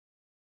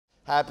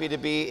Happy to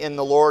be in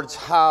the Lord's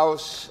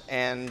house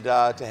and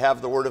to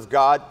have the Word of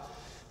God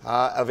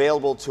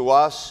available to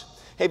us.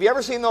 Hey, have you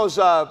ever seen those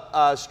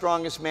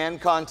Strongest Man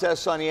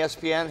contests on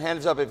ESPN?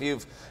 Hands up if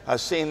you've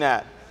seen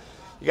that.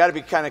 You got to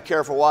be kind of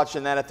careful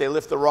watching that. If they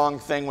lift the wrong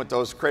thing with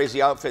those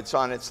crazy outfits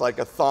on, it's like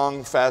a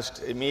thong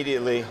fest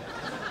immediately.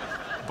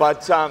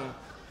 But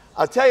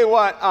I'll tell you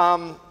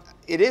what,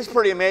 it is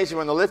pretty amazing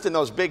when they're lifting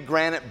those big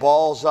granite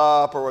balls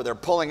up, or where they're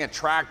pulling a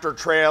tractor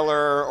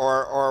trailer,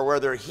 or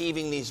where they're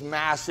heaving these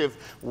massive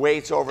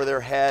weights over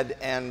their head.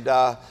 And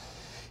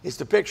it's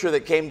the picture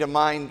that came to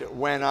mind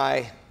when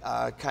I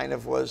kind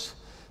of was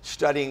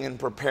studying and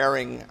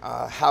preparing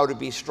How to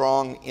Be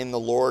Strong in the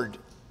Lord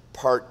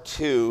Part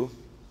 2.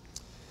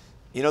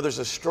 You know, there's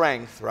a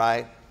strength,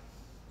 right?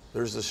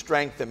 There's a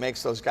strength that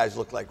makes those guys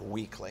look like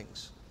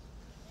weaklings.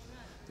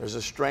 There's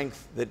a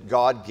strength that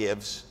God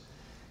gives.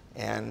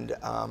 And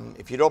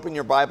if you'd open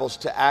your Bibles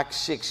to Acts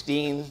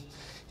 16,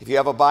 if you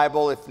have a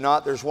Bible, if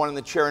not, there's one in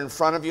the chair in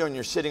front of you, and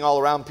you're sitting all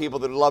around people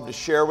that would love to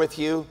share with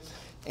you.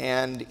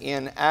 And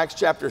in Acts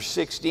chapter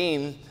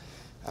 16,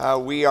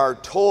 we are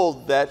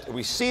told that,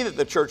 we see that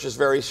the church is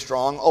very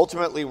strong.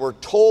 Ultimately, we're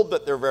told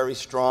that they're very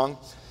strong.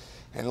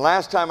 And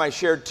last time I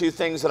shared two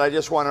things that I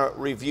just want to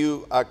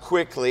review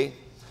quickly.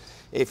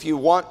 If you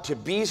want to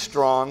be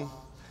strong,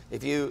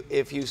 if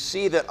you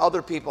see that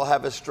other people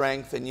have a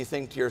strength and you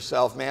think to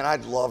yourself, man,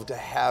 I'd love to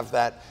have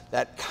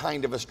that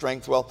kind of a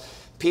strength. Well,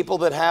 people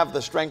that have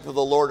the strength of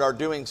the Lord are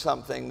doing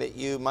something that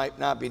you might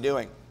not be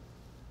doing.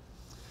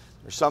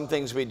 There's some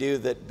things we do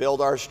that build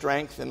our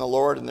strength in the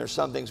Lord, and there's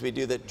some things we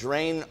do that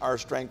drain our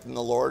strength in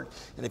the Lord.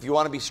 And if you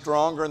want to be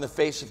stronger in the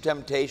face of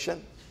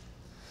temptation,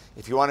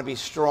 if you want to be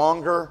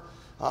stronger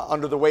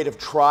under the weight of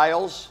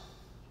trials,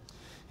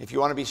 if you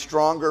want to be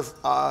stronger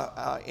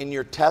in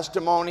your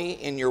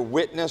testimony, in your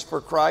witness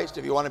for Christ,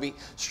 if you want to be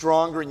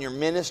stronger in your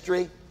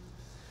ministry,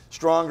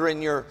 stronger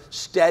in your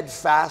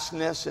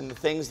steadfastness in the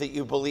things that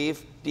you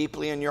believe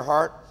deeply in your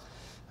heart,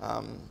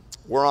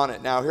 we're on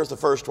it. Now, here's the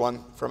first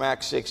one from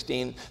Acts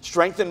 16.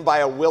 Strengthened by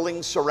a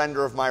willing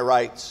surrender of my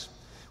rights.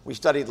 We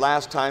studied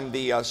last time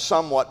the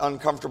somewhat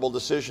uncomfortable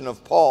decision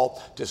of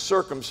Paul to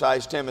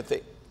circumcise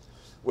Timothy,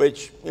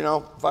 which, you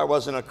know, if I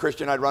wasn't a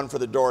Christian, I'd run for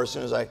the door as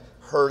soon as I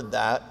heard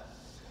that.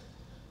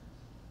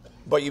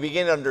 But you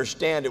begin to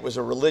understand it was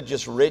a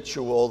religious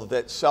ritual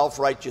that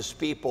self-righteous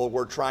people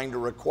were trying to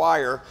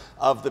require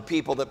of the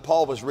people that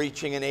Paul was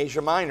reaching in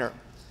Asia Minor.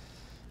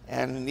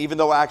 And even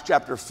though Acts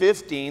chapter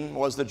 15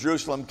 was the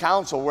Jerusalem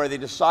Council where they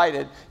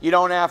decided, you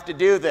don't have to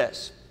do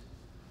this.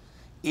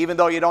 Even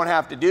though you don't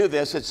have to do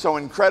this, it's so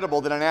incredible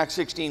that in Acts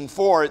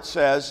 16:4 it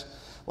says,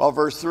 well,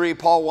 verse 3,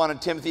 Paul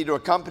wanted Timothy to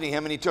accompany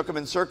him, and he took him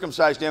and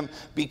circumcised him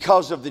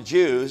because of the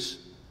Jews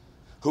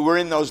who were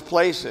in those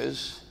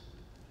places.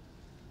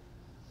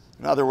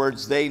 In other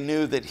words, they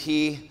knew that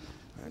he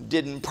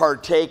didn't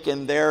partake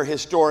in their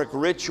historic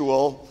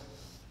ritual.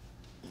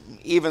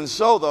 Even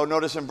so, though,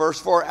 notice in verse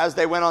 4, as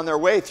they went on their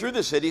way through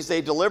the cities,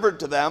 they delivered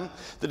to them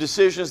the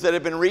decisions that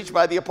had been reached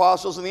by the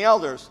apostles and the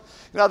elders.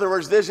 In other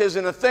words, this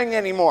isn't a thing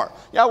anymore.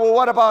 Yeah, well,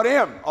 what about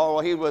him? Oh,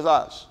 well, he was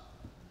us.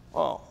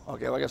 Oh,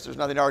 okay, well, I guess there's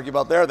nothing to argue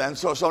about there then.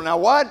 So now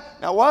what?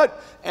 Now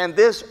what? And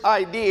this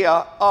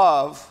idea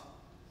of,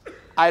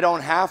 I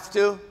don't have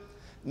to,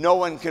 no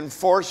one can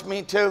force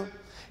me to,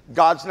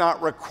 God's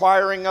not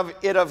requiring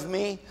it of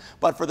me,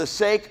 but for the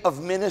sake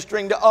of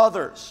ministering to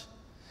others,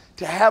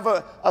 to have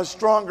a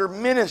stronger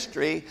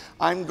ministry,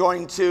 I'm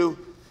going to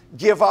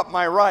give up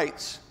my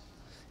rights.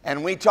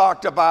 And we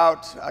talked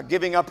about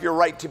giving up your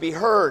right to be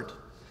heard,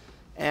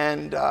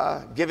 and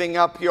giving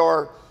up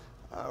your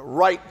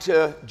right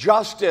to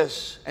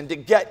justice and to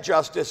get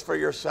justice for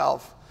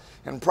yourself.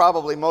 And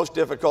probably most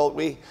difficult,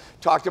 we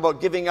talked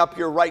about giving up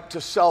your right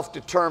to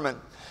self-determine.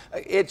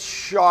 It's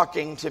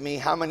shocking to me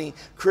how many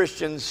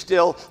Christians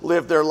still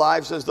live their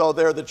lives as though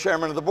they're the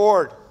chairman of the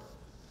board.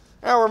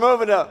 Now we're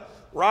moving to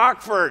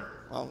Rockford.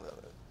 Well,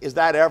 is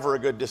that ever a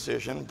good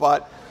decision?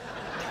 But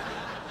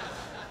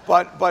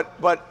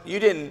you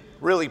didn't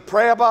really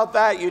pray about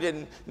that. You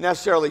didn't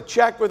necessarily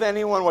check with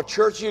anyone. What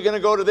church are you going to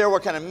go to there?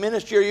 What kind of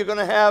ministry are you going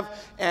to have?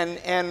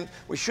 And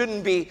we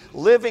shouldn't be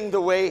living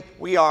the way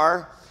we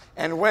are.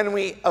 And when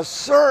we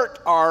assert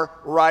our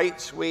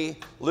rights, we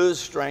lose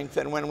strength.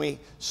 And when we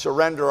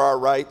surrender our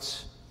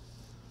rights,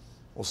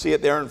 we'll see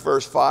it there in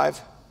verse 5.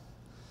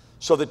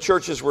 So the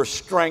churches were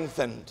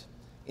strengthened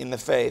in the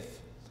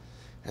faith,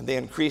 and they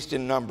increased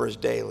in numbers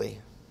daily.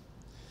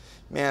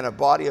 Man, a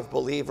body of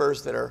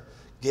believers that are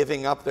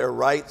giving up their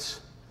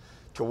rights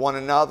to one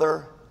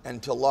another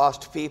and to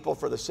lost people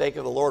for the sake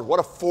of the Lord. What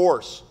a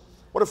force.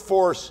 What a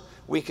force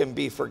we can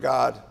be for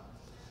God.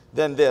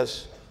 Then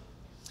this.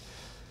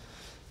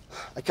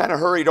 I kind of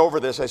hurried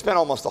over this. I spent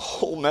almost the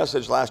whole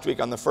message last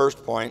week on the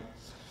first point.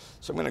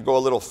 So I'm going to go a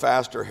little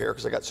faster here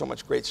because I got so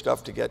much great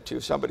stuff to get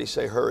to. Somebody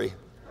say hurry.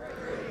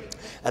 Hurry.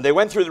 And they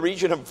went through the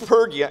region of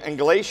Phrygia and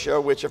Galatia,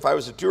 which if I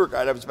was a tour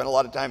guide, I would spend a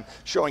lot of time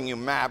showing you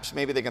maps.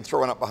 Maybe they can throw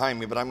one up behind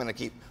me, but I'm going to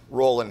keep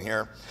rolling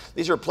here.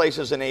 These are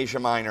places in Asia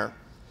Minor.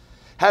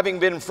 having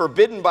been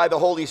forbidden by the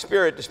Holy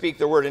Spirit to speak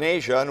the word in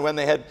Asia. And when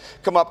they had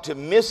come up to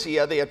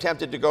Mysia, they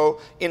attempted to go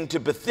into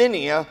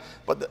Bithynia,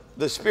 but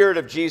the Spirit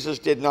of Jesus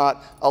did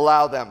not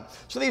allow them.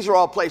 So these are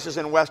all places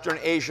in Western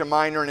Asia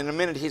Minor, and in a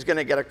minute he's going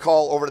to get a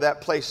call over to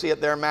that place. See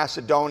it there,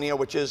 Macedonia,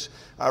 which is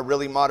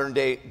really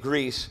modern-day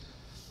Greece.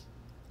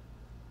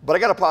 But I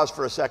got to pause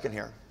for a second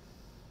here.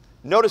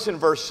 Notice in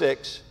verse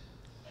 6,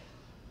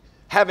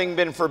 having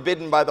been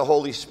forbidden by the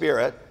Holy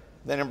Spirit.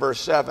 Then in verse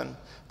 7,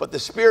 but the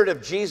Spirit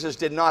of Jesus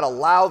did not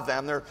allow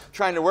them. They're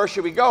trying to, where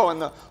should we go? And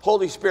the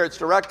Holy Spirit's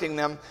directing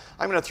them.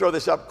 I'm going to throw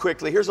this up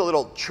quickly. Here's a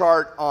little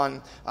chart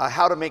on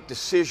how to make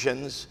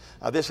decisions.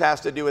 This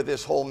has to do with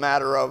this whole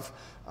matter of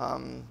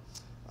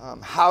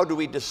how do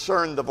we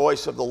discern the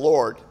voice of the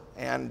Lord.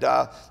 And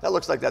that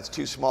looks like that's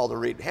too small to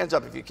read. Hands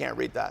up if you can't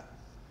read that.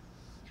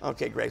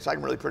 Okay, great. So I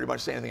can really pretty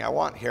much say anything I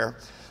want here.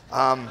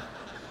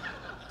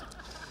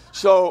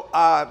 So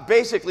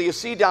basically, you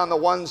see down the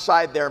one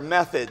side there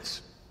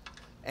methods.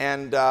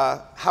 And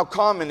how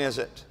common is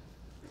it?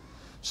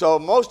 So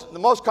the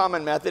most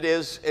common method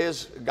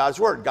is God's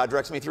Word. God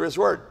directs me through His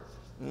Word.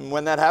 And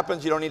when that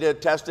happens, you don't need to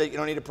test it. You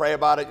don't need to pray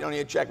about it. You don't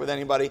need to check with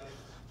anybody.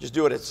 Just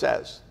do what it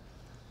says.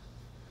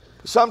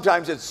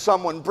 Sometimes it's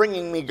someone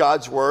bringing me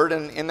God's Word,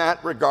 and in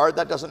that regard,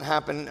 that doesn't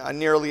happen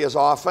nearly as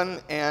often.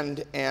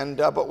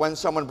 But when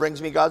someone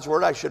brings me God's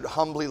Word, I should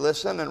humbly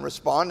listen and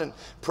respond and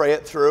pray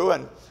it through.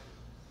 And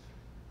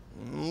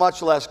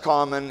much less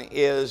common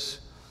is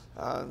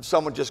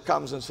someone just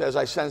comes and says,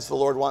 I sense the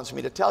Lord wants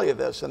me to tell you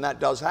this. And that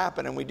does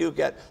happen, and we do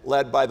get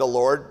led by the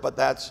Lord, but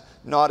that's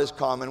not as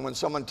common. When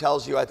someone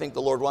tells you, I think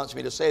the Lord wants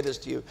me to say this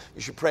to you,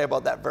 you should pray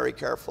about that very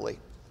carefully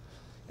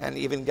and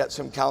even get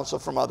some counsel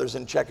from others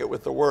and check it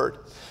with the Word.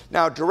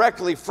 Now,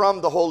 directly from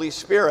the Holy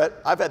Spirit,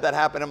 I've had that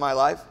happen in my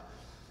life,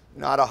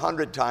 not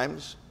 100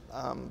 times,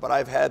 but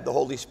I've had the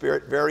Holy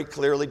Spirit very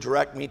clearly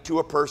direct me to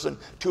a person,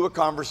 to a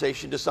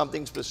conversation, to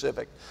something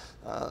specific.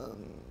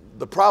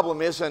 The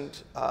problem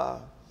isn't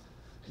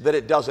that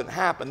it doesn't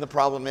happen. The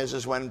problem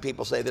is when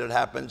people say that it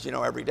happens,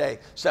 every day,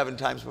 7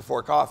 times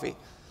before coffee,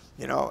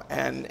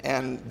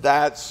 and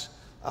that's,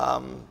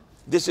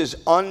 this is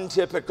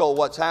untypical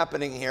what's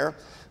happening here,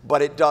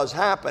 but it does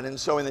happen. And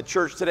so in the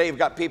church today, you've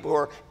got people who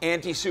are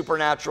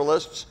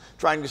anti-supernaturalists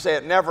trying to say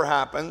it never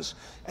happens.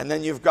 And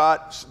then you've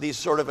got these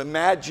sort of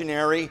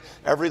imaginary,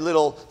 every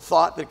little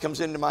thought that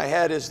comes into my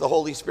head is the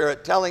Holy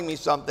Spirit telling me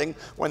something,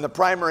 when the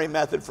primary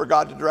method for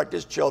God to direct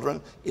His children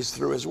is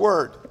through His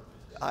Word.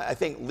 I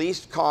think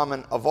least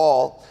common of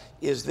all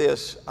is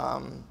this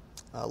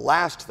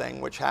last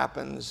thing, which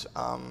happens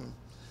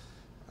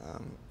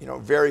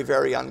very,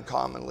 very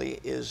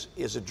uncommonly,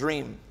 is a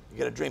dream. You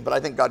get a dream. But I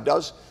think God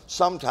does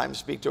sometimes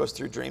speak to us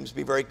through dreams.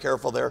 Be very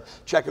careful there.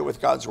 Check it with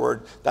God's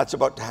Word. That's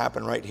about to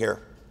happen right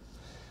here.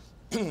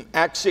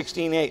 Acts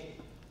 16:8.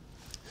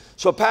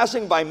 So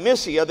passing by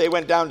Mysia, they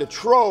went down to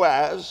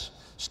Troas,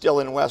 still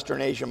in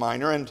Western Asia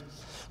Minor, and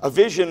a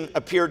vision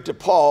appeared to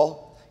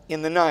Paul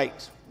in the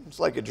night. It's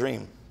like a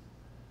dream.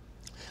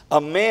 A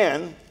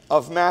man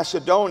of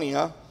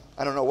Macedonia,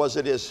 I don't know, was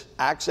it his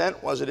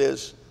accent? Was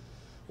it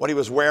what he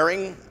was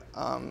wearing?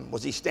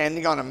 Was he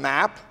standing on a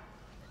map?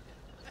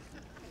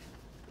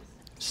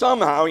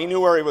 Somehow he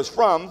knew where he was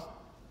from,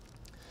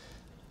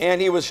 and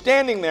he was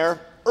standing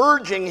there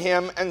urging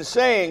him and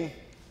saying,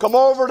 come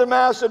over to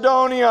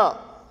Macedonia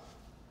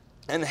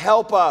and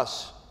help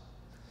us.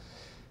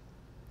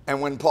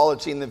 And when Paul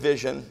had seen the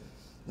vision,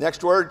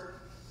 next word.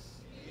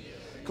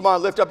 Come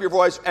on, lift up your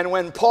voice. And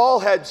when Paul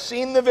had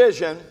seen the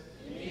vision,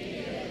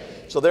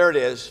 so there it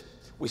is.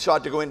 We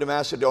sought to go into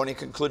Macedonia,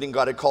 concluding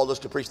God had called us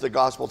to preach the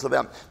gospel to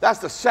them. That's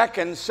the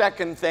second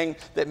thing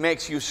that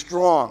makes you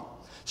strong.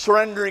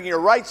 Surrendering your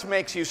rights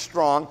makes you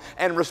strong,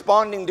 and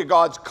responding to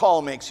God's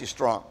call makes you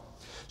strong.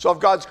 So if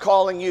God's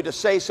calling you to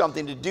say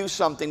something, to do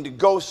something, to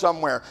go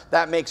somewhere,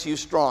 that makes you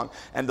strong.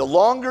 And the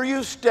longer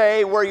you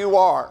stay where you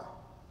are,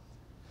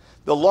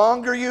 the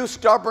longer you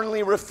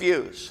stubbornly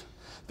refuse,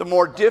 the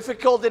more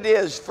difficult it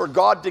is for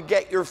God to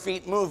get your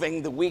feet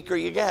moving, the weaker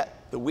you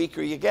get, the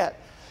weaker you get.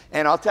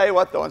 And I'll tell you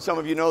what though, and some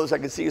of you know this, I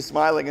can see you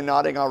smiling and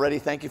nodding already.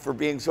 Thank you for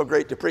being so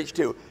great to preach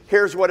to.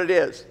 Here's what it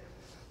is.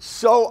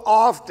 So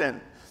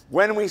often,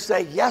 when we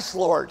say, yes,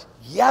 Lord,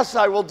 yes,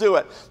 I will do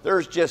it,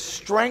 there's just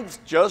strength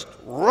just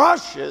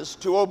rushes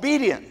to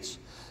obedience.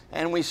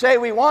 And we say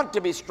we want to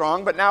be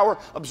strong, but now we're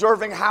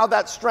observing how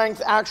that strength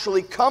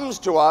actually comes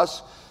to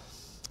us.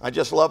 I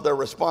just love their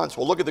response.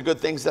 Well, look at the good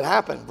things that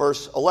happen.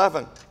 Verse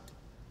 11.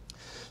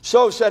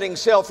 So setting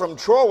sail from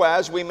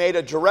Troas, we made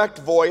a direct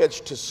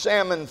voyage to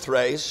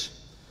Samothrace.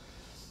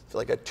 I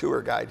feel like a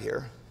tour guide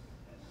here.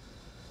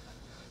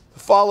 The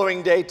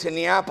following day to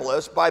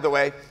Neapolis. By the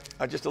way,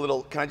 can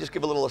I just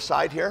give a little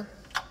aside here?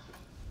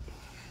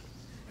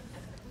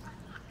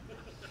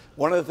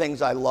 One of the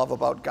things I love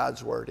about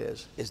God's Word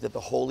is that the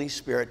Holy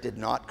Spirit did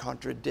not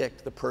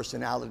contradict the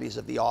personalities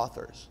of the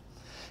authors.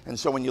 And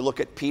so when you look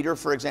at Peter,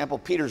 for example,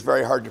 Peter's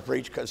very hard to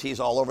preach because he's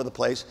all over the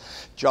place,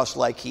 just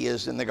like he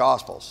is in the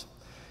Gospels.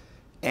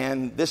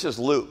 And this is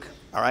Luke,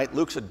 all right?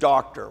 Luke's a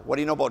doctor. What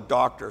do you know about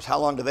doctors? How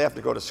long do they have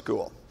to go to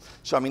school?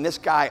 So, I mean, this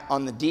guy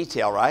on the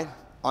detail, right?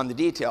 On the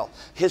detail.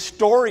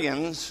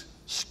 Historians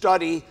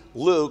study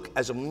Luke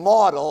as a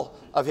model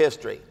of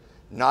history,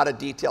 not a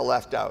detail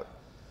left out.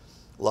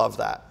 Love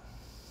that.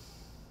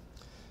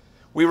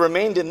 We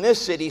remained in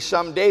this city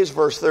some days,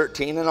 verse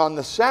 13, and on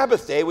the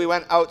Sabbath day we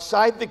went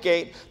outside the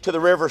gate to the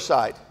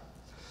riverside.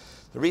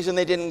 The reason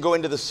they didn't go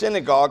into the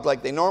synagogue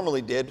like they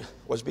normally did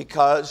was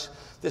because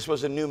this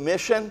was a new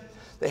mission.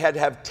 They had to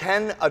have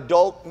 10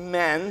 adult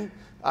men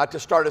to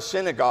start a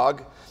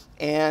synagogue,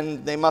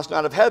 and they must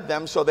not have had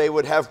them, so they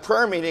would have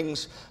prayer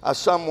meetings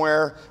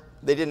somewhere.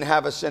 They didn't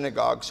have a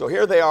synagogue. So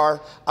here they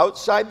are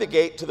outside the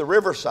gate to the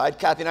riverside.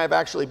 Kathy and I have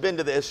actually been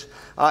to this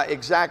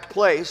exact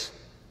place.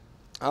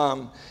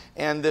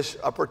 And this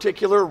a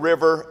particular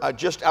river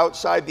just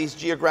outside these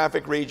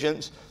geographic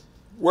regions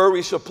where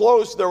we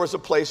supposed there was a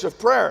place of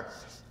prayer.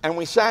 And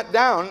we sat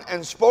down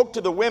and spoke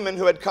to the women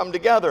who had come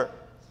together.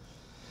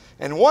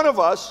 And one of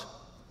us,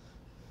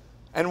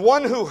 and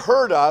one who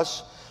heard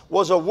us,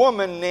 was a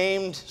woman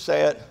named,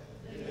 say it,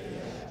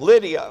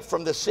 Lydia,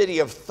 from the city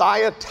of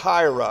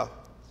Thyatira,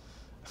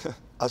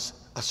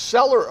 a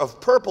seller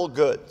of purple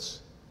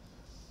goods.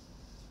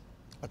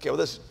 Okay,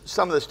 well,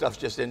 some of this stuff's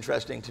just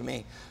interesting to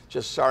me.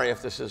 Just sorry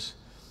if this is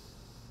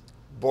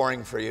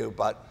boring for you,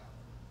 but...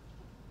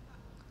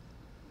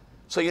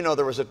 So you know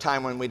there was a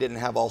time when we didn't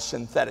have all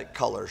synthetic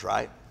colors,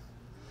 right?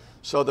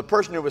 So the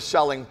person who was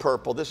selling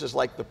purple, this is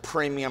like the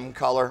premium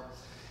color,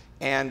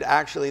 and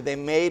actually they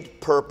made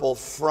purple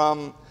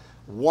from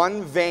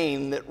one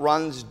vein that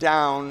runs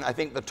down, I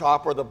think the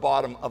top or the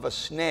bottom of a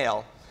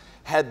snail,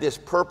 had this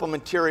purple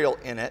material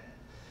in it.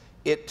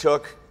 It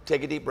took,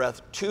 take a deep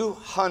breath,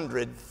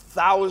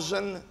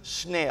 200,000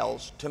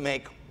 snails to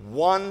make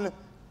 1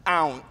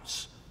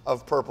 ounce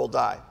of purple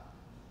dye.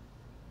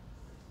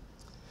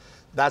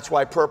 That's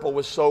why purple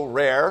was so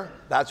rare.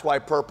 That's why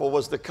purple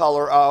was the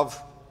color of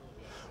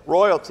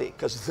royalty,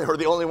 because they were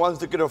the only ones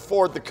that could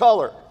afford the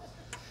color.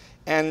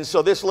 And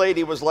so this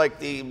lady was like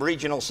the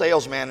regional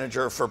sales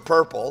manager for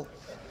purple.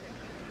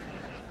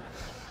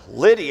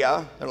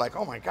 Lydia, they're like,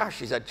 oh my gosh,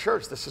 she's at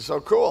church. This is so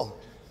cool.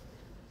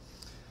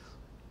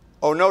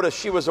 Oh, notice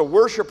she was a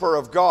worshiper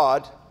of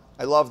God.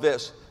 I love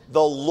this.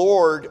 The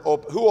Lord,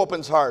 who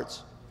opens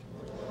hearts?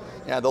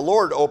 Yeah, the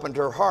Lord opened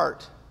her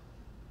heart.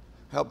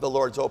 I hope the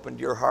Lord's opened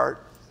your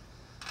heart.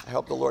 I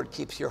hope the Lord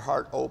keeps your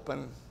heart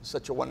open.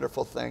 Such a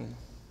wonderful thing.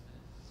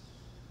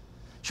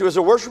 She was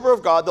a worshiper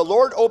of God. The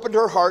Lord opened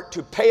her heart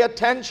to pay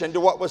attention to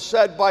what was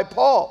said by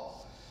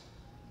Paul.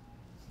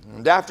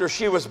 And after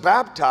she was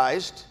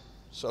baptized,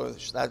 so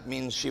that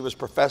means she was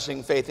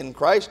professing faith in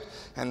Christ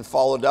and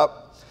followed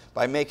up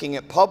by making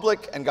it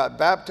public and got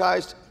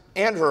baptized,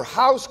 and her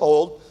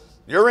household,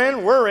 you're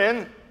in, we're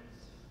in.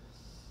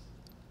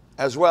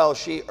 As well,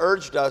 she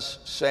urged us,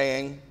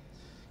 saying,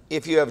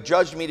 if you have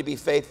judged me to be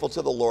faithful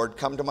to the Lord,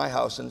 come to my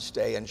house and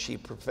stay. And she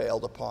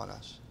prevailed upon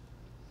us.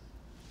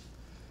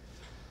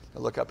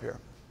 Now look up here.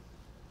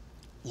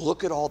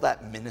 Look at all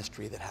that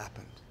ministry that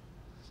happened.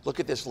 Look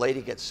at this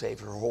lady get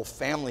saved. Her whole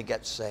family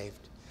gets saved.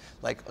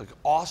 Like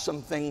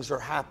awesome things are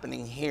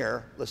happening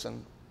here.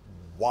 Listen,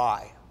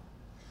 why?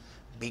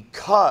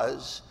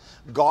 Because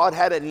God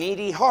had a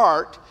needy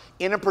heart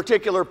in a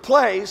particular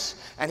place,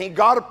 and he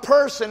got a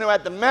person who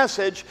had the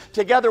message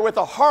together with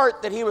a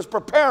heart that he was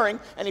preparing,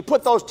 and he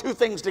put those two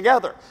things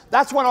together.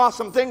 That's when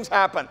awesome things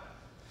happen.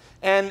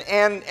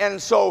 And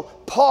so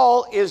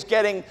Paul is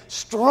getting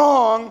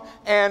strong,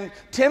 and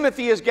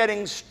Timothy is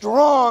getting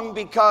strong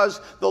because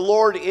the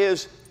Lord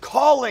is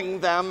calling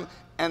them,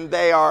 and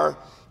they are,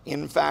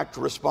 in fact,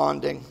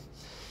 responding.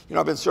 You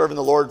know, I've been serving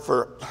the Lord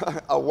for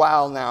a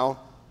while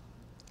now,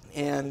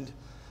 and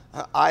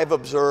I've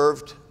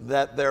observed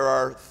that there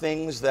are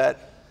things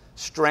that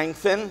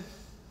strengthen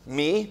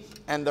me,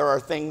 and there are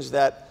things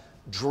that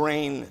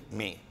drain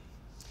me.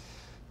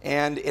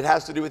 And it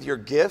has to do with your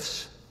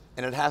gifts,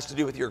 and it has to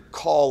do with your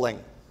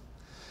calling.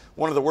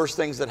 One of the worst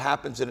things that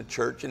happens in a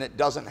church, and it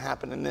doesn't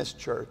happen in this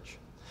church,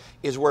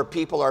 is where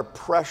people are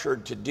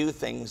pressured to do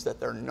things that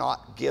they're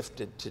not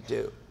gifted to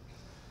do.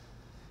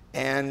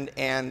 And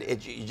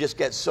you just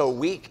get so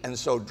weak and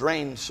so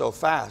drained so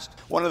fast.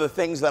 One of the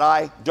things that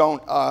I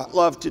don't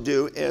love to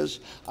do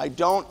is I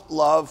don't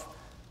love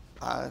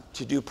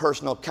to do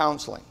personal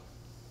counseling.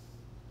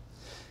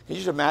 Can you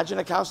just imagine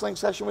a counseling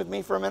session with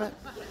me for a minute?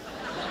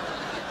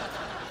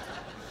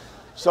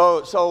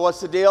 So what's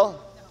the deal?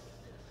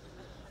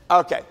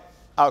 Okay.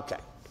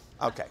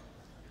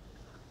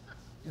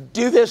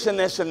 Do this and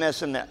this and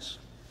this and this.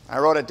 I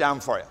wrote it down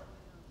for you.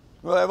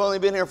 Well, I've only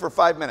been here for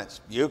 5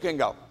 minutes. You can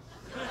go.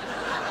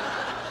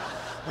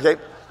 Okay,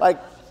 like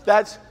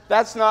that's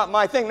not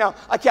my thing. Now,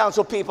 I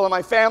counsel people in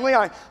my family.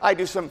 I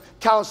do some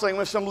counseling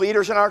with some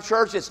leaders in our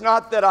church. It's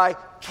not that I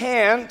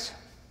can't,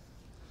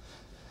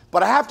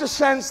 but I have to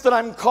sense that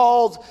I'm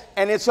called,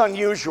 and it's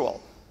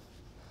unusual.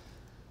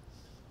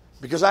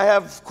 Because I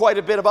have quite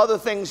a bit of other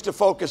things to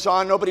focus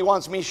on. Nobody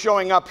wants me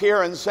showing up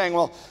here and saying,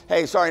 well,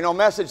 hey, sorry, no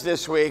message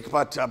this week,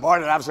 but boy,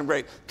 did I have some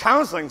great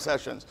counseling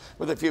sessions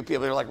with a few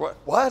people. You're like,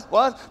 what?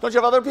 Don't you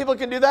have other people who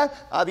can do that?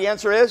 The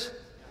answer is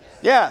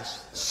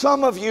Yes,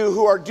 some of you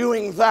who are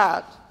doing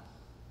that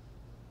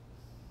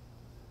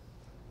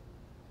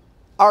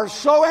are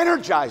so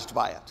energized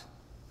by it.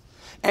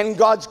 And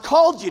God's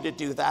called you to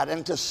do that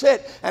and to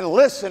sit and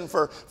listen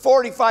for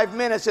 45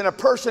 minutes and a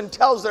person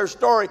tells their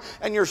story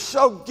and you're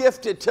so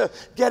gifted to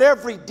get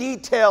every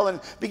detail and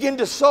begin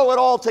to sew it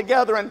all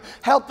together and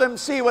help them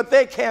see what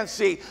they can't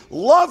see.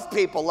 Love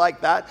people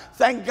like that.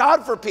 Thank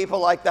God for people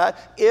like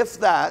that if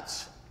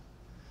that's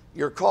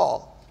your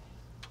call.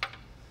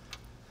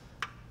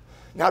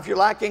 Now, if you're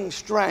lacking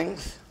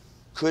strength,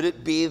 could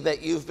it be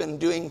that you've been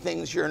doing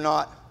things you're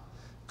not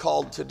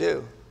called to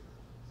do?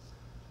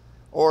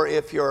 Or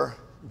if you're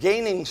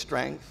gaining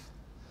strength,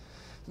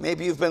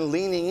 maybe you've been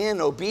leaning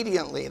in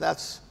obediently.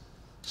 That's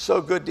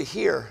so good to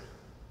hear.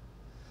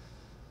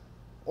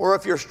 Or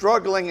if you're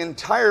struggling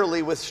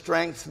entirely with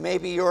strength,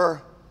 maybe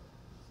you're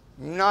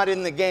not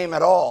in the game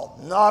at all,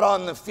 not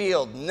on the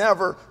field,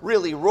 never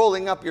really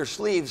rolling up your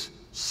sleeves,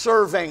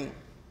 serving.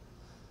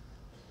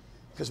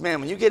 Because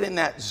man, when you get in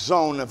that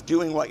zone of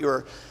doing what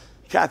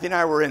Kathy and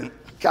I were in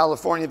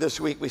California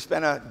this week. We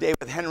spent a day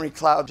with Henry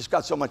Cloud, just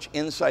got so much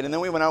insight. And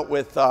then we went out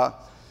with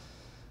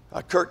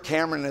Kurt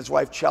Cameron and his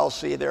wife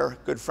Chelsea. They're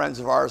good friends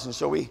of ours. And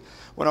so we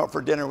went out for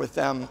dinner with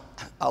them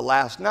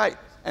last night.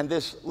 And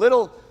this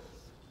little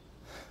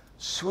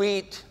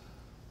sweet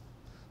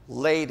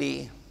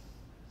lady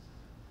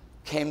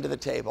came to the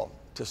table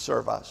to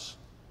serve us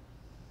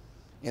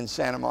in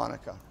Santa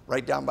Monica,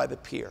 right down by the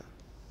pier.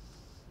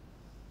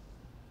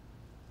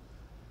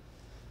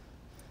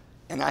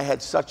 And I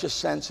had such a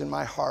sense in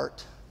my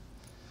heart,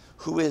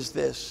 who is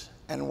this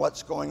and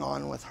what's going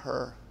on with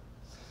her?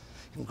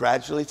 And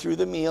gradually through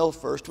the meal,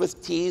 first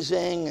with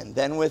teasing and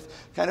then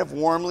with kind of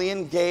warmly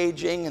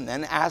engaging and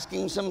then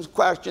asking some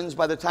questions.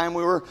 By the time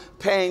we were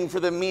paying for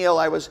the meal,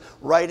 I was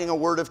writing a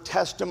word of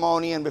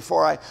testimony, and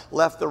before I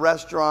left the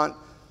restaurant,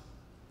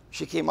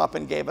 she came up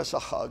and gave us a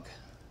hug.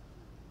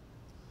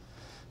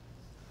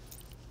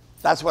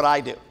 That's what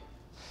I do.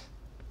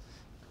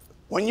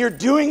 When you're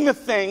doing the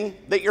thing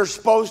that you're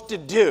supposed to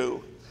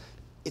do,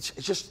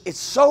 it's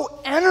so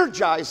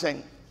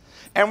energizing.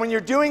 And when you're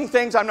doing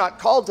things, I'm not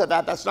called to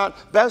that. That's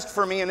not best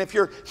for me. And if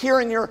you're here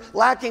and you're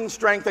lacking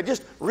strength, I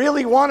just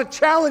really want to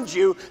challenge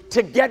you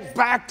to get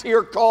back to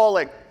your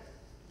calling.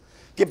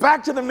 Get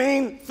back to the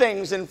main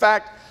things. In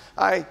fact,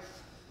 I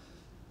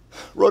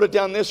wrote it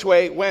down this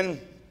way.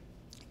 When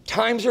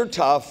times are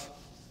tough,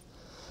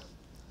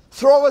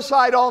 throw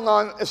aside all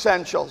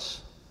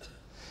non-essentials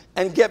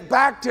and get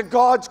back to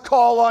God's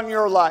call on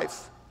your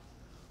life.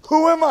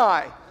 Who am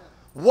I?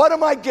 What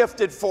am I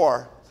gifted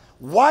for?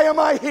 Why am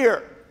I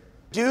here?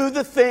 Do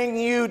the thing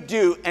you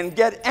do and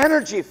get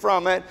energy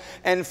from it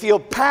and feel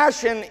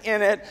passion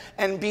in it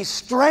and be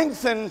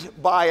strengthened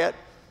by it.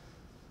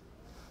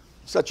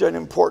 Such an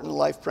important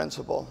life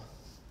principle.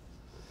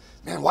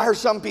 Man, why are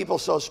some people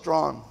so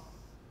strong?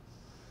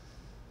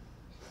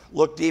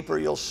 Look deeper,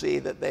 you'll see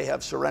that they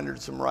have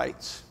surrendered some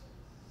rights.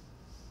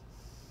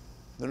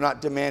 They're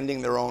not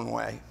demanding their own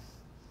way.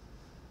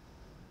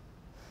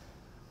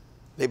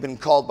 They've been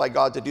called by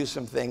God to do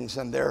some things,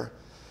 and they're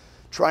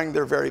trying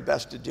their very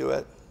best to do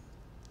it.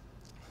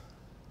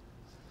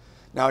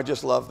 Now, I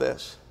just love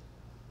this.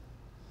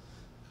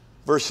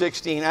 Verse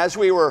 16, as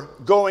we were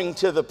going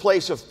to the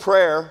place of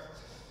prayer,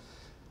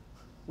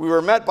 we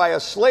were met by a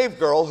slave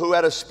girl who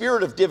had a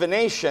spirit of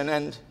divination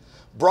and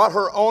brought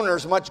her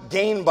owners much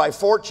gain by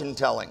fortune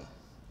telling.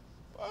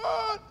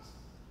 What?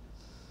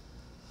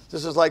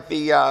 This is like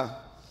the,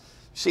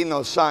 seen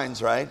those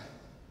signs, right?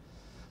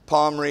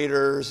 Palm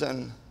readers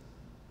and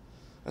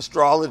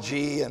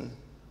astrology. And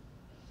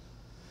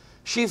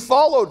she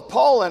followed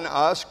Paul and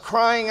us,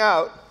 crying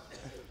out.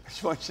 I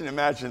just want you to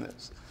imagine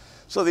this.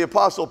 So the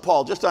Apostle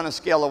Paul, just on a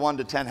scale of 1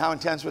 to 10, how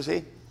intense was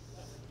he?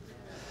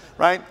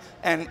 Right?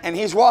 And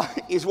he's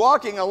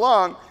walking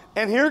along,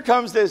 and here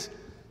comes this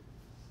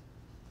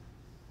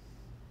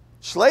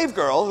slave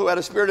girl who had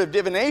a spirit of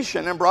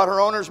divination and brought her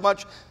owners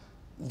much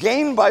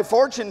gain by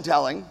fortune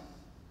telling.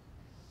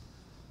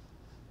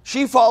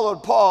 She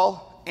followed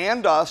Paul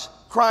and us,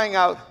 crying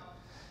out,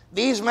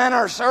 "These men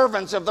are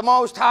servants of the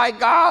Most High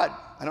God."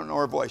 I don't know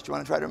her voice. Do you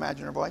want to try to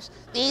imagine her voice?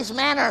 "These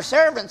men are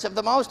servants of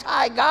the Most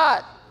High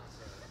God."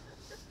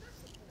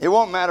 It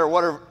won't matter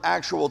what her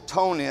actual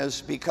tone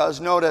is, because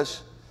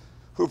notice,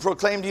 who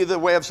proclaimed to you the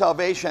way of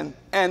salvation,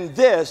 and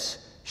this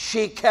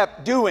she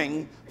kept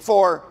doing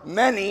for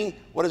many,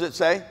 what does it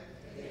say?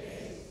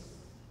 Days.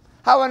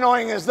 How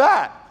annoying is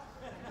that?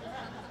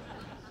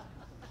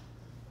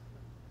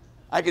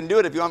 I can do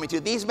it if you want me to.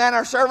 These men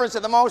are servants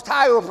of the Most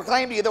High who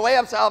proclaim to you the way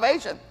of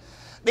salvation.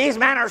 These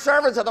men are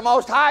servants of the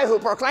Most High who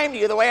proclaim to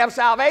you the way of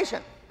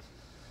salvation.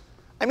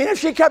 I mean, if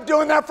she kept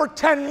doing that for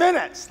 10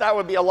 minutes, that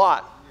would be a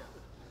lot.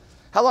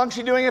 How long is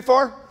she doing it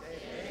for?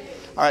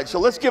 Days. All right, so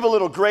let's give a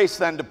little grace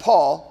then to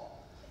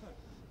Paul.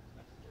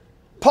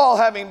 Paul,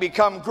 having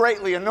become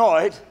greatly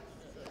annoyed,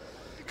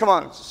 come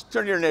on,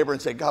 turn to your neighbor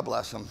and say, "God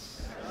bless him."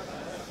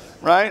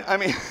 Right? I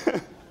mean,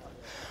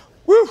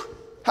 whew.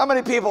 How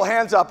many people,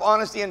 hands up,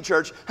 honesty in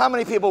church, how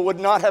many people would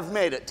not have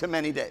made it to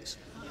many days?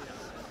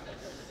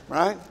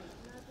 Right?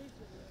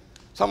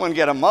 Someone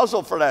get a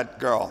muzzle for that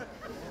girl.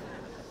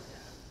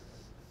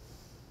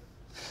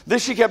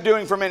 This she kept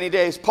doing for many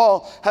days.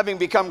 Paul, having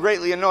become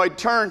greatly annoyed,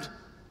 turned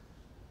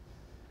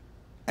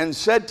and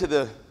said to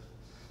the,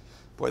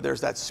 boy,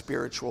 there's that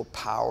spiritual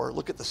power.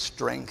 Look at the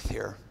strength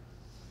here.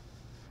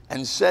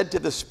 And said to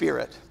the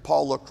Spirit,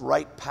 Paul looked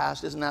right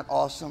past, isn't that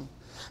awesome?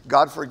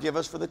 God forgive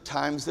us for the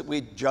times that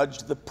we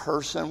judged the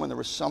person when there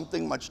was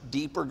something much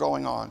deeper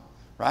going on,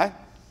 right?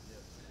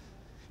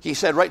 He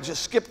said, right,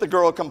 just skip the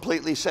girl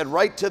completely, said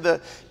right to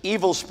the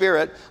evil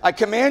spirit, I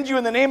command you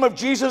in the name of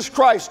Jesus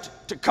Christ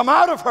to come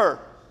out of her.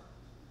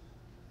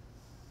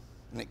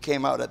 And it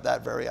came out at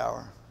that very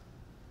hour.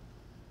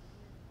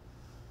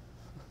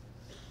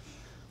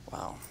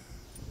 Wow.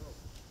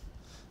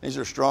 These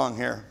are strong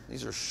here.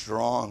 These are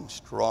strong,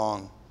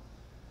 strong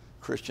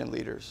Christian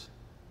leaders.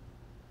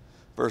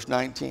 Verse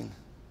 19.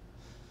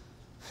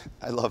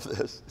 I love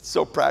this. It's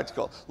so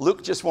practical.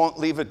 Luke just won't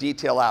leave a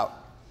detail out.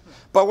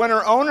 But when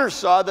her owners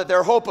saw that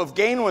their hope of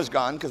gain was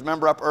gone, because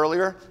remember up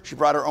earlier, she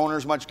brought her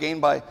owners much gain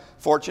by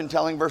fortune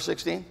telling, verse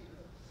 16.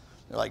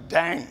 They're like,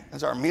 dang,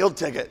 that's our meal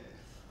ticket.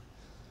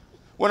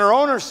 When her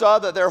owners saw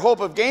that their hope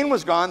of gain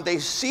was gone, they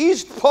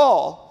seized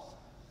Paul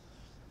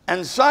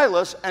and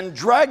Silas and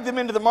dragged them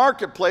into the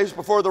marketplace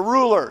before the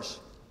rulers.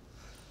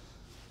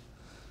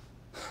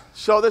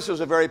 So this was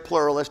a very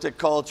pluralistic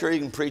culture. You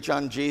can preach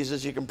on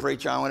Jesus, you can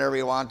preach on whatever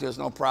you want to, there's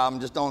no problem.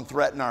 Just don't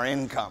threaten our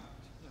income.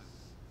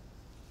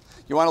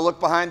 You want to look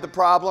behind the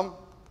problem?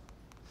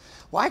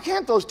 Why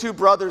can't those two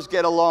brothers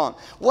get along?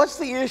 What's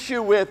the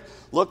issue with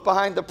look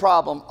behind the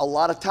problem? A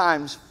lot of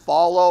times,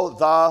 follow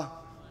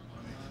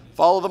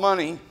the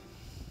money.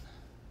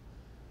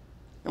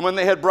 And when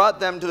they had brought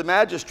them to the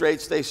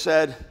magistrates, they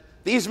said,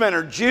 these men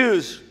are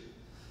Jews.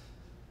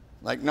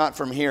 Like, not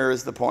from here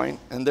is the point.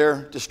 And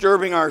they're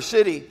disturbing our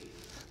city.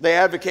 They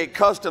advocate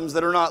customs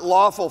that are not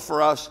lawful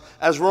for us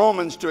as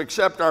Romans to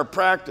accept our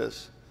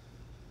practice.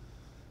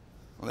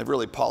 Well, they've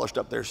really polished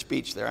up their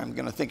speech there. I'm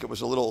going to think it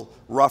was a little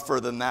rougher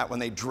than that when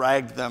they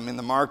dragged them in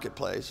the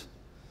marketplace.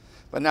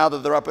 But now that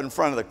they're up in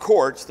front of the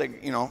courts, they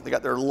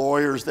got their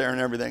lawyers there and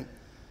everything.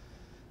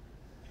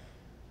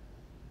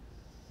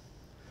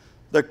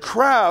 The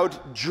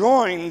crowd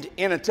joined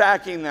in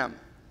attacking them.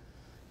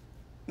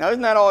 Now,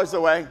 isn't that always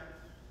the way?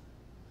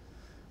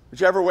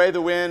 Whichever way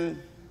the wind.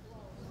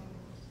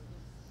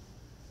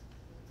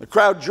 The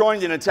crowd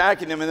joined in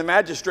attacking them, and the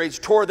magistrates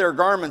tore their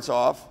garments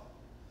off.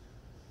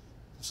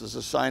 This is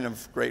a sign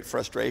of great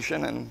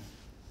frustration and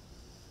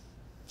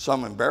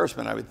some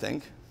embarrassment, I would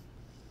think.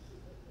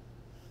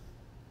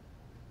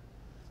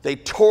 They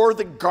tore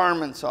the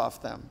garments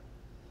off them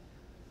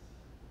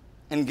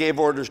and gave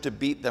orders to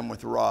beat them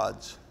with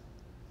rods.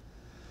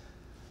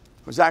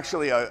 It was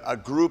actually a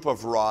group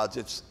of rods.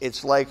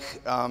 It's like,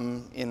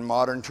 in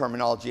modern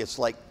terminology, it's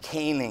like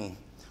caning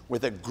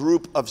with a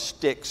group of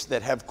sticks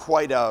that have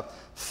quite a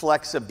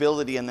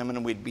flexibility in them,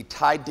 and would be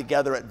tied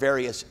together at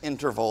various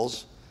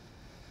intervals.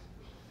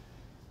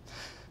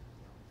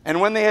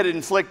 And when they had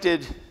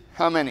inflicted,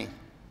 how many?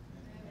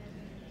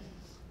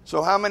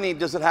 So how many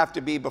does it have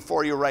to be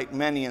before you write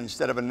many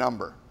instead of a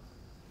number?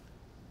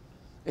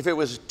 If it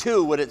was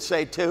 2, would it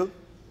say 2?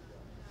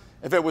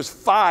 If it was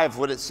 5,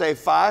 would it say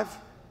 5?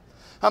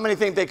 How many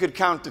think they could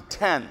count to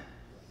 10?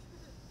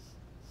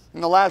 In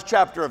the last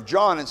chapter of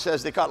John, it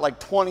says they caught like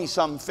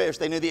 20-some fish.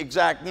 They knew the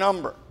exact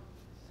number.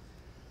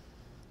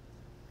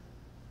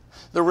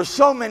 There were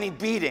so many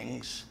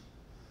beatings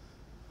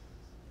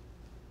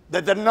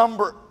that the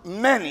number,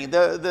 many,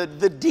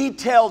 the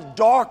detailed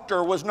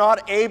doctor was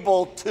not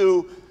able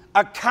to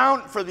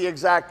account for the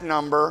exact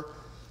number.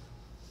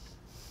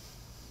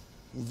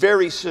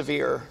 Very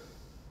severe.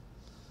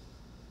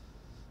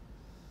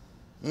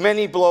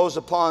 Many blows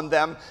upon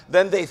them.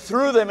 Then they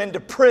threw them into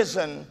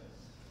prison.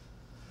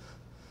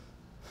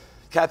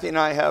 Kathy and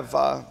I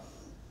have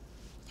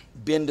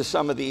been to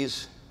some of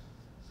these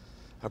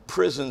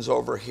prisons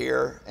over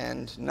here,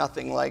 and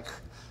nothing like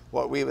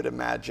what we would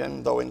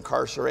imagine, though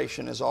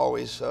incarceration is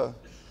always a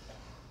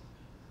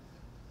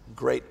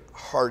great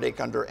heartache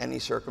under any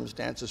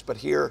circumstances. But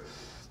here,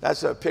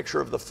 that's a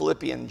picture of the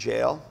Philippian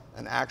jail,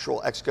 an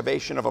actual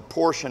excavation of a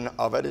portion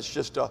of it. It's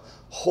just a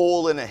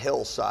hole in a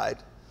hillside.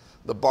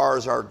 The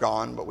bars are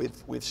gone, but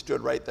we've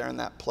stood right there in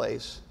that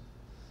place.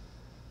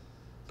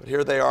 But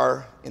here they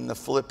are in the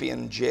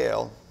Philippian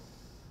jail.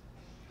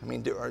 I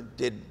mean,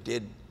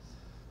 did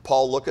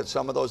Paul look at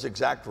some of those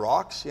exact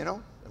rocks, I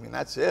mean,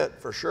 that's it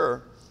for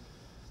sure.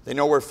 They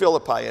know where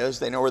Philippi is.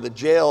 They know where the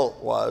jail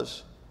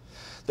was.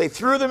 They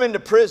threw them into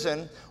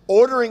prison,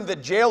 ordering the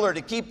jailer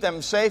to keep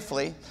them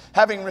safely.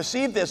 Having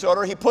received this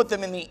order, he put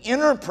them in the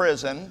inner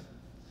prison.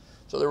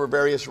 So there were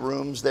various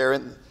rooms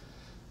there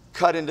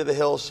cut into the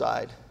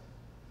hillside.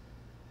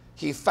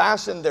 He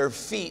fastened their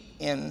feet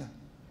in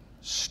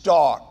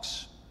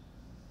stocks.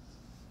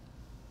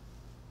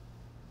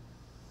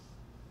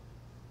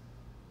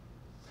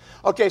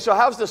 Okay, so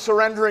how's the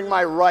surrendering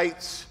my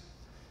rights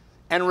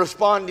and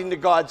responding to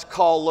God's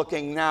call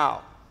looking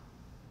now?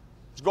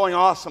 It's going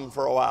awesome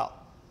for a while.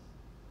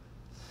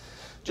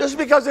 Just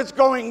because it's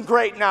going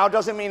great now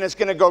doesn't mean it's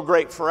going to go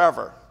great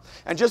forever.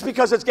 And just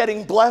because it's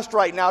getting blessed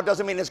right now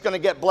doesn't mean it's going to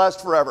get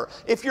blessed forever.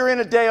 If you're in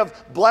a day of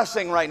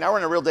blessing right now, we're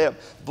in a real day of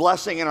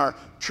blessing in our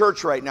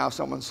church right now.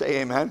 Someone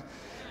say amen.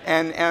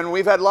 And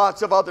we've had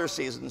lots of other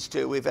seasons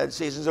too. We've had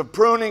seasons of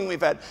pruning.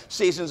 We've had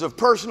seasons of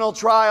personal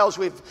trials.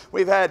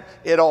 We've had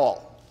it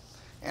all.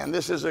 And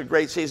this is a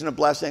great season of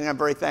blessing. I'm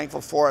very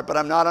thankful for it. But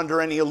I'm not under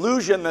any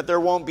illusion that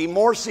there won't be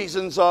more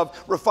seasons of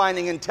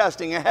refining and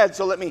testing ahead.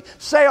 So let me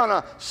say on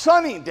a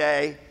sunny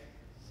day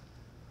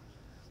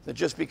that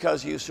just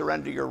because you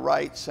surrender your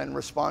rights and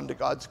respond to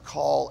God's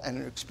call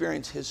and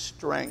experience His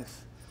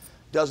strength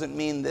doesn't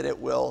mean that it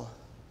will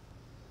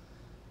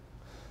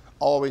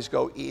always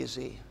go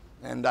easy.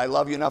 And I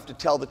love you enough to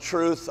tell the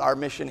truth. Our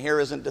mission here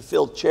isn't to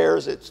fill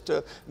chairs, it's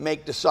to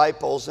make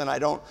disciples. And I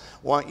don't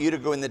want you to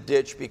go in the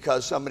ditch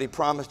because somebody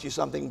promised you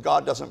something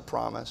God doesn't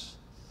promise.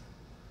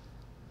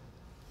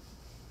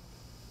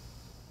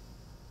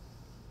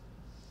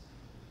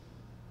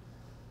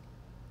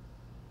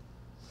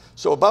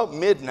 So about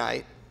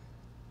midnight,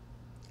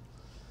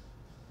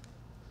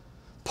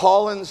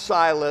 Paul and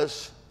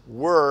Silas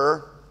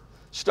were,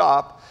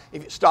 stop.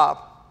 If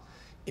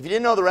you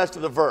didn't know the rest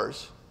of the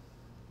verse,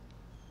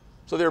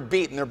 so they're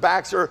beaten. Their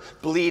backs are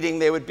bleeding.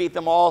 They would beat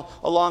them all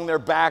along their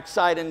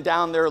backside and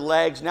down their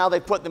legs. Now they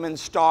put them in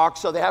stocks,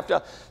 so they have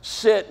to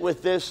sit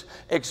with this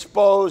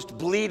exposed,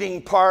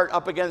 bleeding part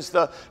up against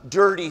the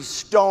dirty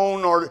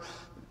stone or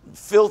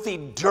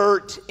filthy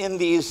dirt in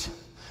these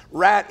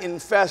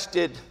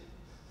rat-infested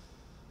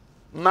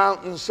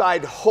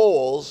mountainside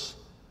holes.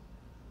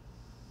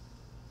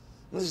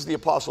 This is the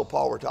Apostle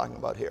Paul we're talking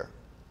about here.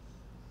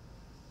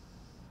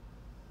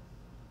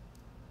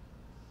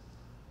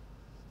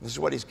 This is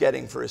what he's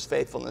getting for his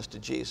faithfulness to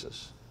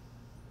Jesus.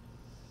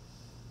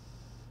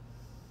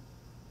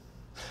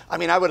 I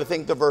mean, I would have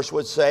think the verse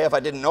would say, if I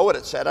didn't know what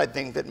it said, I'd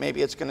think that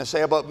maybe it's going to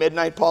say about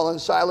midnight, Paul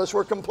and Silas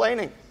were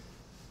complaining.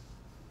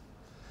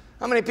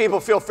 How many people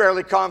feel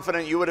fairly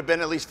confident you would have been,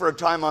 at least for a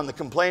time, on the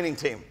complaining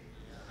team?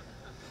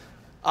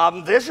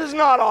 This is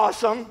not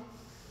awesome.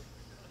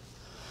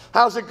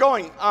 How's it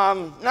going?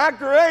 Not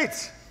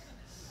great.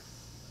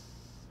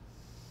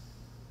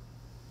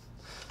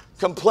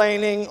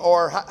 Complaining,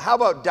 or how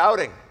about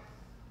doubting?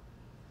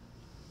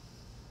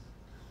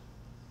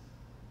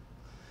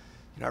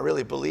 You know, I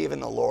really believe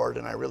in the Lord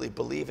and I really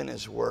believe in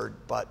His Word,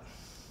 but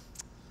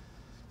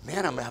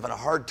man, I'm having a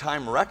hard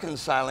time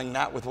reconciling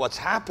that with what's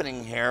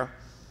happening here.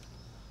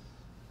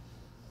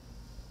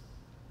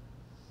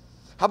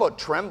 How about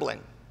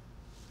trembling?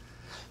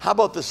 How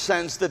about the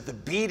sense that the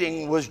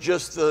beating was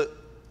just the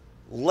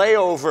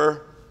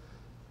layover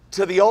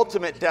to the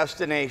ultimate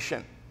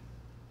destination?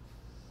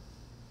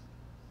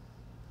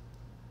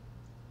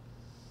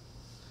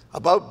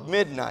 About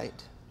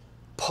midnight,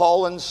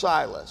 Paul and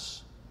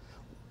Silas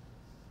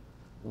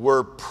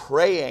were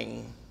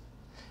praying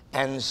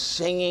and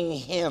singing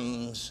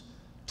hymns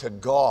to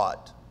God.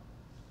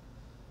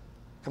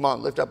 Come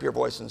on, lift up your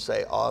voice and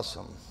say,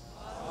 awesome.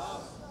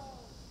 Awesome.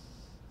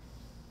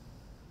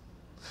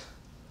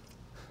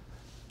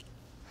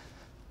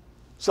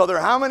 So they're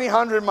how many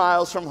hundred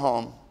miles from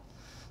home?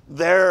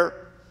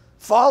 They're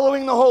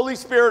following the Holy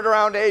Spirit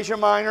around Asia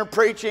Minor,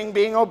 preaching,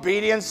 being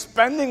obedient,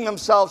 spending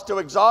themselves to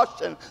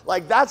exhaustion.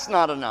 Like that's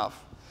not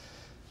enough.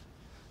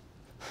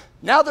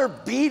 Now they're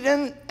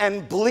beaten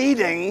and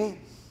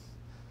bleeding,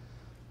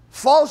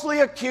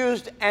 falsely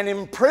accused and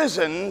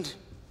imprisoned.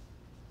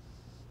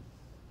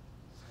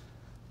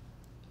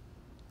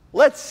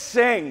 Let's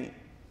sing.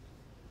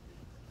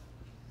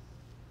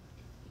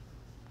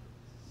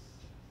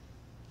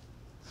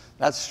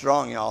 That's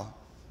strong, y'all.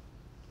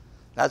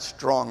 That's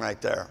strong right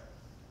there.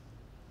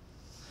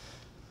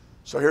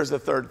 So here's the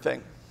third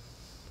thing,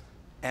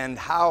 and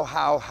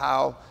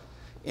how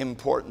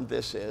important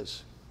this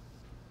is.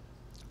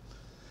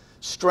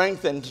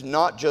 Strengthened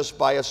not just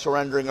by a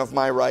surrendering of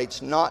my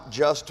rights, not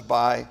just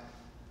by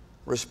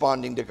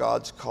responding to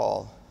God's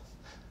call.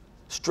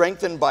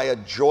 Strengthened by a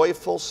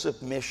joyful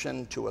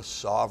submission to a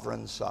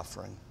sovereign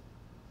suffering.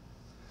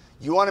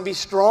 You want to be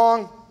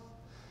strong?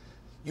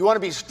 You want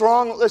to be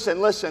strong?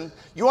 Listen.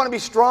 You want to be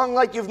strong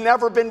like you've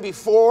never been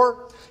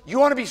before? You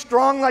want to be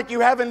strong like you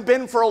haven't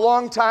been for a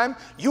long time?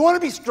 You want to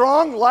be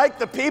strong like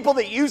the people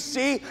that you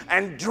see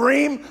and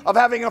dream of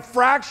having a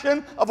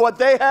fraction of what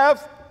they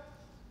have?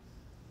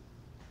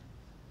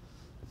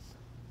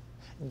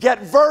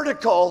 Get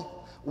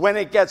vertical when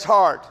it gets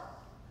hard.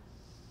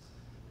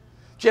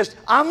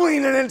 I'm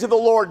leaning into the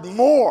Lord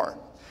more.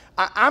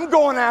 I'm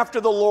going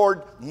after the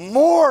Lord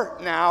more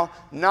now,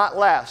 not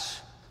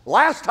less.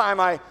 Last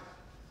time I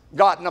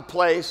got in a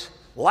place,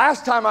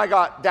 last time I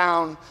got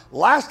down,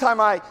 last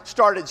time I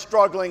started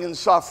struggling and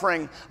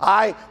suffering,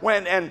 I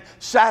went and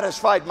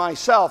satisfied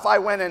myself. I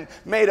went and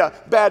made a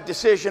bad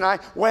decision. I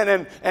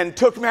went and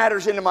took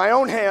matters into my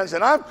own hands,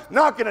 and I'm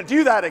not going to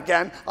do that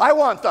again. I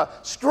want the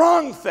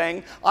strong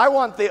thing. I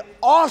want the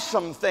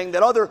awesome thing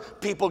that other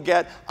people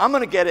get. I'm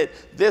going to get it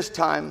this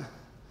time,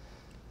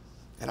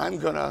 and I'm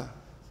going to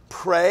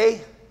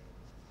pray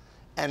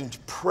and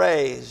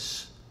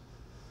praise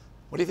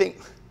What do you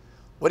think?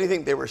 What do you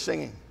think they were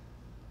singing?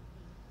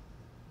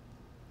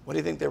 What do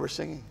you think they were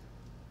singing?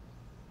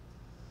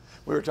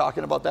 We were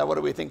talking about that. What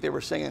do we think they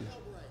were singing?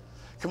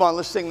 Come on,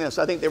 let's sing this.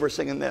 I think they were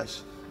singing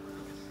this.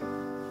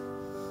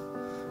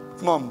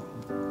 Come on.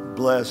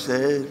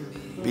 Blessed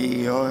be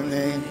your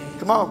name.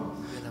 Come on.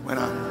 When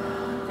I'm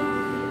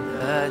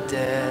in a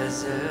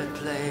desert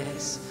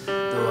place,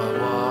 though I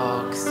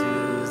walk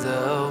through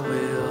the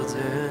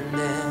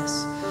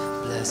wilderness,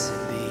 blessed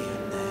be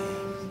your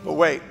name. But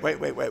wait.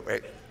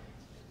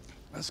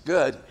 That's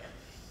good.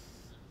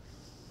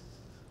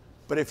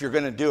 But if you're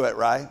going to do it,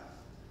 right?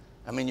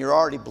 I mean, you're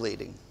already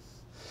bleeding.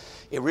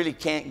 It really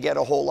can't get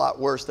a whole lot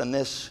worse than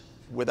this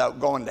without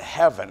going to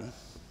heaven.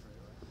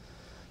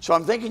 So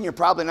I'm thinking you're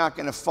probably not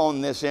going to phone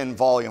this in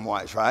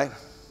volume-wise, right?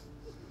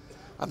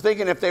 I'm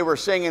thinking if they were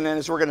singing, and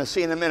as we're going to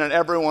see in a minute,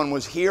 everyone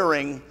was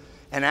hearing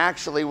and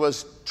actually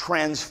was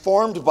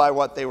transformed by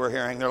what they were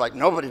hearing. They're like,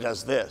 nobody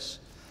does this.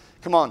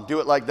 Come on, do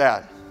it like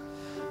that.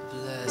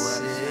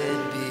 Blessed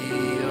be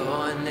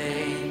your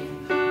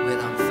name when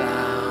I'm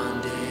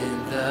found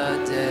in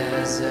the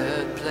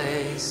desert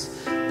place.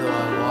 Though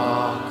I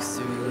walk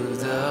through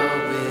the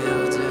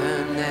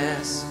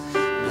wilderness,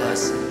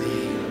 blessed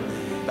be your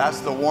name. That's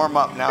the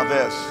warm-up. Now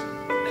this.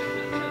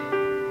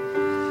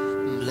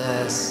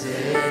 Blessed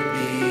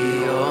be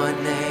your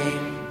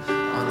name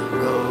on the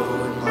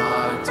road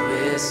marked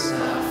with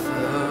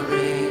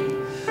suffering.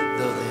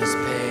 Though there's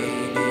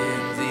pain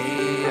in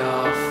the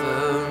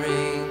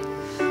offering,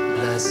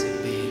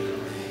 blessed be your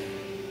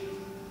name.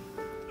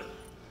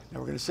 Now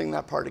we're going to sing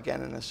that part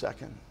again in a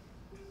second.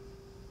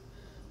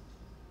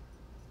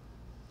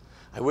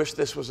 I wish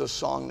this was a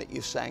song that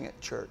you sang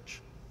at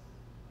church.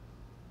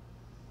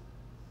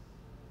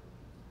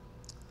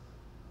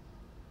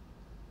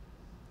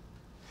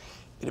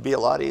 It'd be a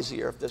lot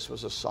easier if this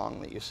was a song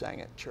that you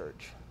sang at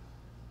church.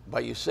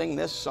 But you sing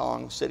this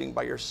song sitting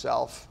by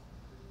yourself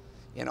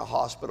in a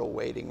hospital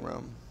waiting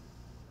room.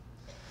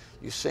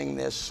 You sing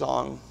this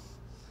song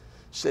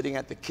sitting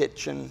at the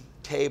kitchen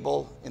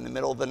table in the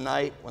middle of the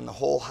night when the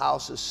whole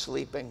house is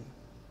sleeping.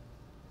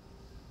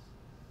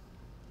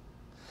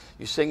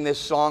 You sing this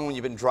song when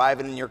you've been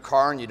driving in your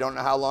car and you don't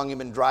know how long you've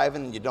been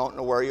driving and you don't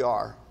know where you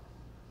are.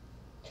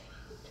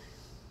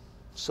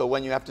 So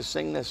when you have to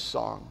sing this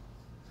song,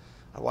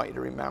 I want you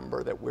to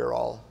remember that we're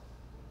all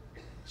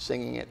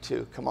singing it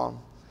too. Come on.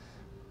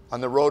 On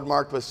the road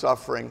marked with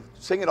suffering.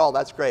 Sing it all.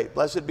 That's great.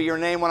 Blessed be your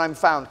name when I'm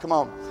found. Come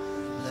on.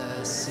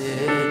 Blessed be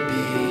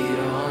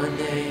your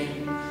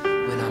name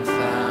when I'm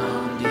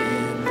found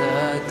in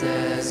the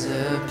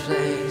desert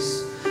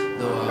place.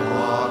 Though I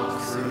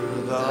walk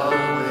through the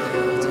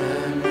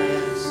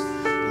wilderness,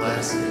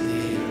 blessed be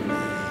your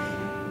name.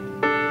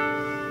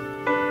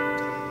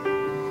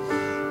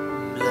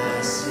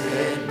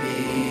 Blessed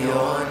be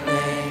your name.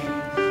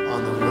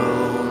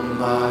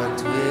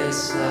 Marked with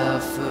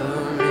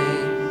suffering,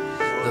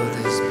 though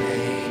there's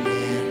pain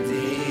in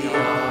the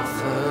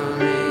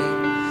offering,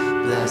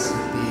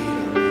 blessed be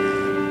your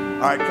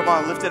name. All right, come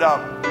on, lift it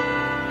up.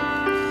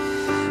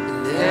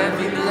 And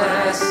every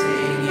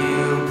blessing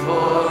you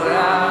pour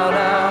out,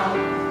 I'll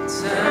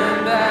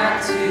turn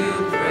back to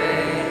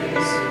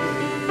praise.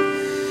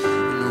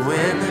 And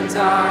when the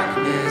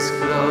darkness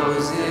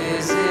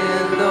closes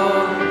in,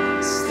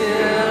 Lord,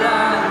 still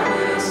I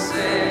will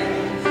say,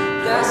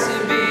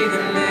 blessed be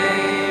the name.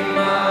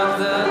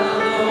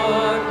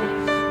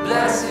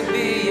 Blessed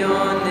be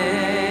your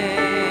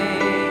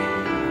name.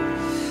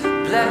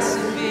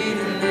 Blessed be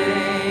the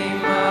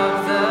name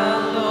of the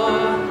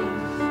Lord.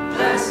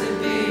 Blessed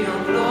be your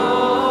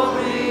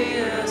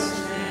glorious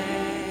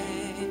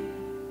name.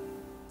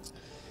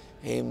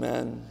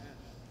 Amen.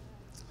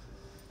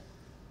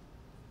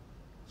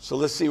 So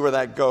let's see where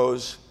that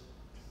goes.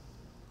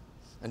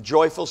 And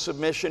joyful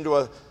submission to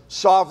a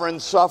sovereign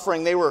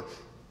suffering. They were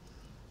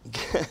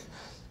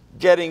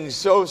getting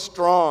so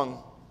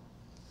strong.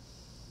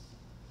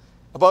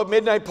 About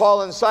midnight,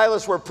 Paul and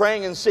Silas were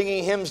praying and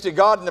singing hymns to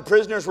God, and the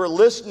prisoners were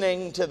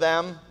listening to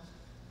them.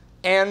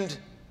 And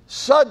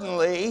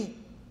suddenly,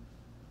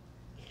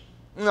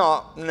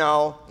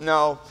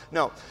 no.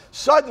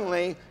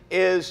 Suddenly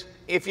is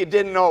if you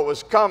didn't know it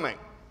was coming.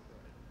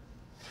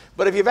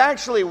 But if you've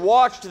actually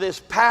watched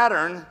this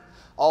pattern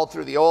all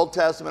through the Old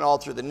Testament, all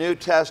through the New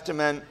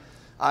Testament,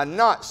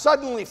 not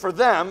suddenly for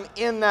them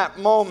in that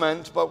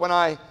moment, but when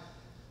I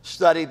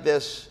studied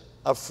this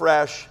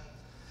afresh,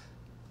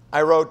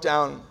 I wrote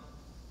down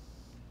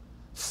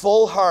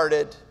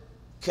full-hearted,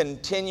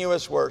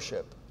 continuous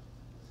worship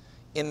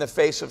in the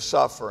face of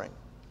suffering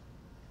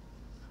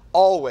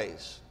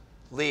always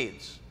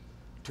leads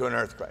to an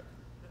earthquake.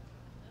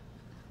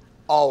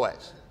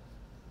 Always.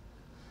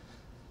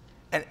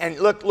 And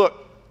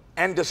look,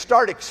 and to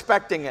start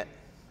expecting it.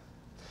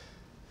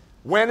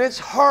 When it's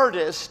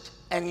hardest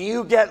and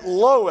you get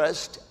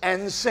lowest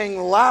and sing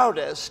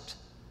loudest,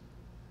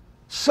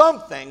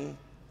 something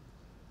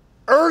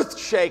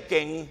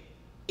earth-shaking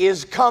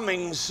is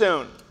coming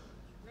soon.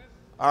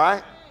 All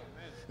right?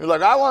 You're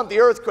like, I want the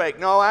earthquake.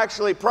 No,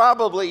 actually,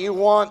 probably you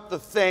want the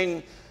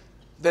thing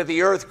that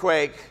the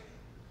earthquake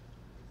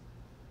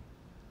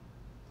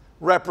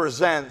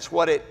represents,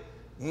 what it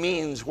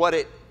means, what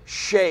it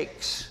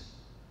shakes.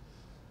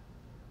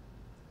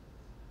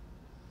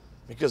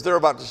 Because they're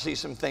about to see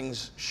some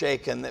things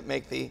shaken that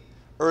make the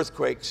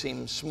earthquake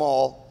seem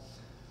small.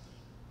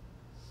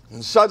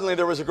 And suddenly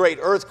there was a great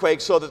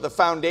earthquake, so that the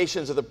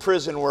foundations of the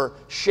prison were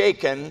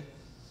shaken.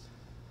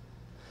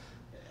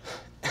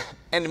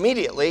 And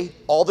immediately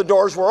all the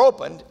doors were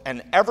opened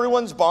and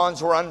everyone's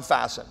bonds were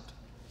unfastened.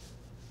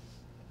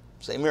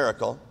 Say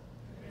miracle.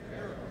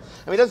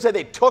 I mean, it doesn't say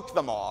they took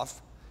them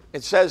off.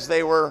 It says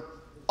they were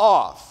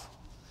off.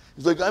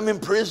 It's like, I'm in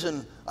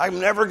prison. I'm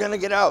never going to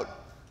get out.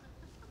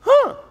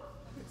 Huh.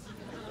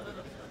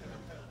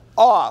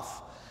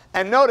 Off.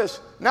 And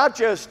notice, not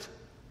just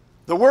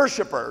the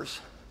worshipers.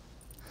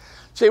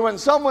 See, when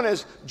someone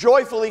is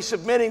joyfully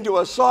submitting to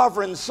a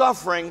sovereign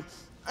suffering,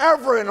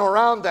 everyone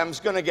around them is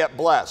going to get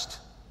blessed.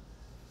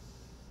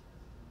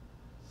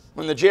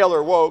 When the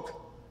jailer woke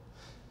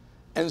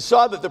and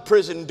saw that the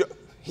prison,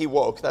 he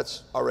woke.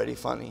 That's already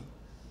funny.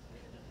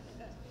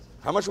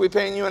 How much are we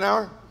paying you an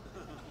hour?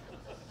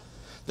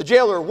 The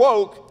jailer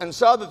woke and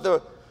saw that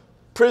the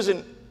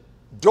prison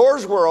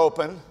doors were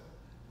open.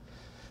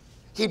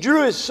 He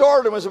drew his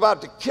sword and was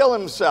about to kill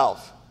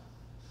himself.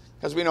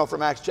 As we know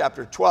from Acts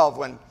chapter 12,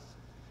 when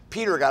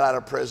Peter got out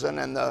of prison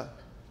and the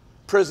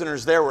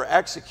prisoners there were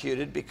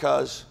executed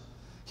because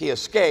he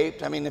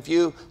escaped. I mean, if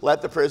you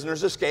let the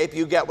prisoners escape,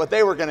 you get what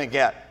they were going to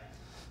get.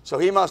 So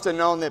he must have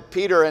known that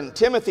Peter and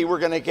Timothy were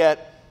going to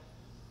get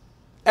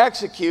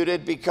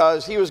executed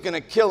because he was going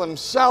to kill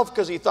himself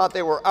because he thought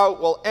they were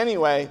out. Well,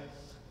 anyway,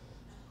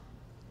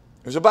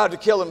 he was about to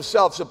kill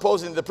himself,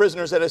 supposing the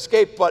prisoners had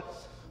escaped. But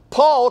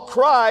Paul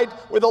cried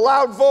with a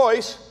loud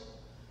voice,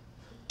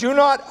 "Do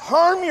not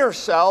harm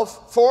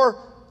yourself,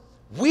 for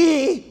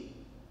we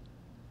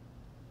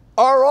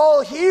are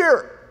all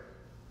here."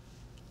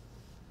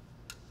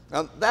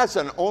 Now, that's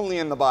an only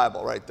in the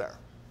Bible right there.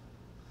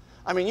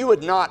 I mean, you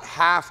would not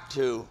have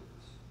to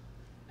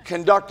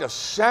conduct a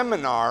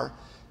seminar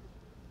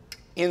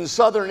in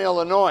southern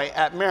Illinois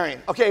at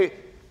Marion. Okay,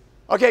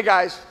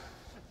 guys,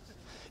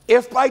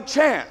 if by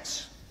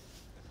chance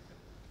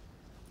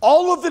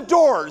all of the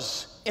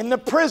doors in the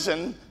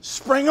prison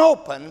spring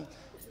open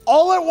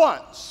all at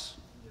once,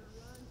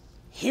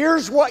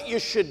 here's what you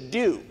should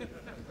do.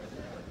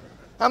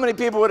 How many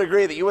people would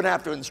agree that you wouldn't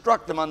have to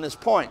instruct them on this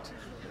point?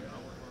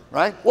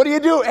 Right? What do you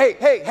do?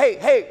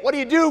 Hey, what do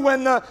you do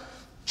when the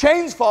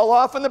chains fall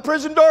off and the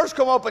prison doors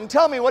come open?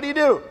 Tell me, what do you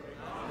do?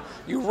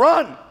 You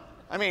run.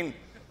 I mean,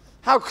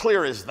 how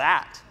clear is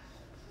that?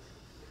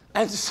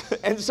 And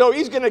so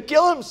he's going to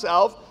kill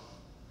himself.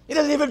 He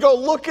doesn't even go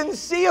look and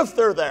see if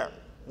they're there.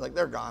 Like,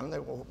 they're gone.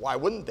 Why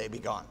wouldn't they be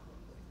gone?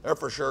 They're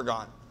for sure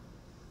gone.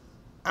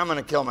 I'm going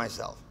to kill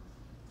myself.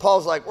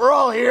 Paul's like, we're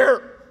all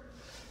here.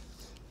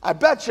 I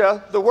bet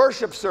you the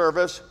worship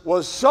service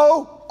was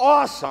so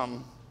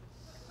awesome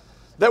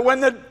that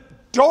when the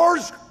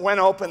doors went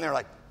open, they're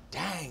like,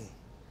 dang,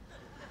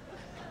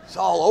 it's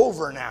all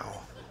over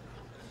now.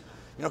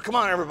 You know, come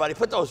on, everybody,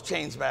 put those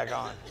chains back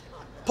on.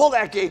 Pull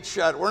that gate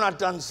shut. We're not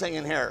done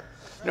singing here.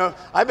 You know,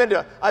 I've been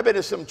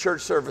to some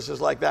church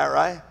services like that,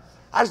 right?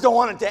 I just don't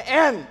want it to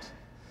end.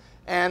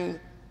 And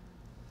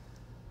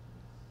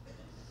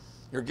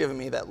you're giving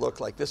me that look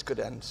like this could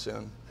end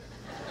soon.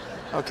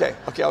 Okay,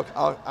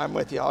 I'm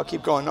with you. I'll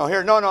keep going. No,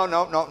 here, no.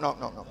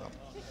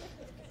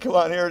 Come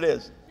on, here it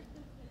is.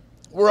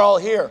 We're all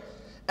here.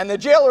 And the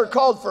jailer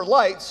called for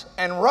lights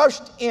and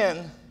rushed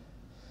in,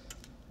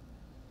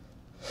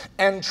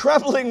 and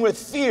trembling with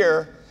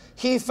fear,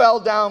 he fell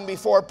down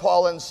before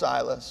Paul and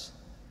Silas.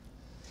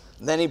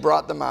 Then he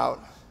brought them out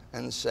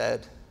and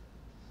said,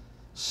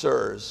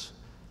 "Sirs,"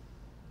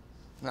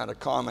 not a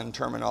common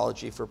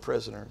terminology for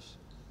prisoners,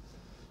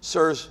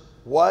 "Sirs,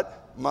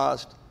 what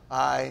must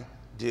I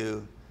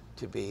do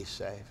to be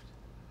saved?"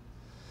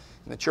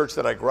 In the church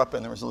that I grew up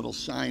in, there was a little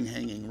sign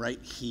hanging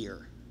right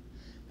here.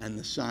 And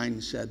the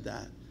sign said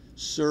that,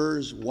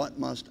 "Sirs, what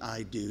must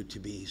I do to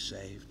be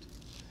saved?"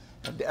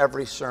 And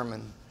every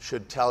sermon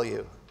should tell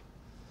you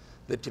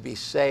that to be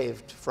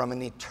saved from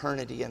an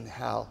eternity in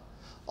hell,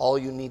 all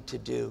you need to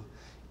do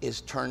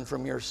is turn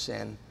from your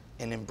sin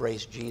and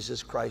embrace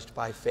Jesus Christ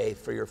by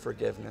faith for your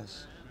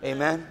forgiveness.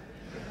 Amen?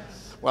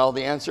 Well,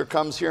 the answer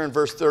comes here in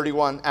verse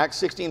 31. Acts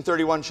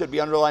 16:31 should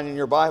be underlined in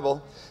your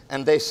Bible.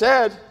 And they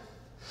said,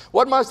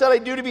 "What must I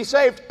do to be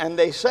saved?" And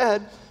they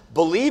said,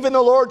 "Believe in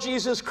the Lord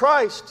Jesus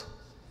Christ,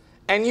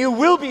 and you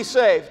will be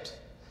saved,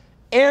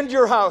 and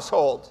your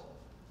household."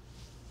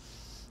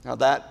 Now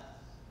that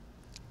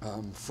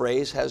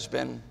phrase has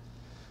been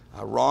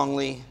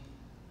wrongly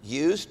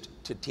used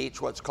to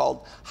teach what's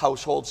called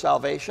household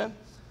salvation,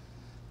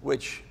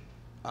 which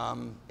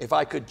if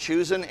I could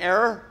choose an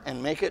error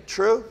and make it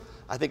true,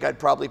 I think I'd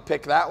probably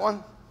pick that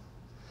one.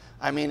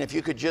 I mean, if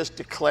you could just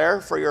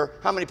declare for your,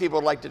 how many people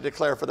would like to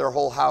declare for their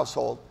whole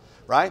household,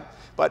 right?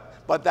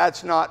 But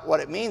that's not what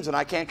it means, and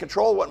I can't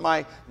control what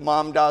my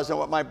mom does and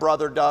what my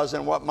brother does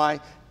and what my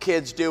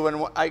kids do,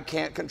 and I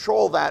can't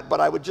control that. But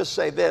I would just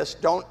say this: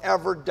 don't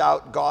ever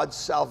doubt God's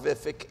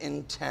salvific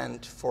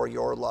intent for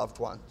your loved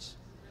ones.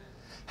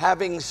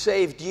 having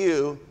saved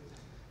you,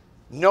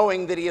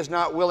 knowing that he is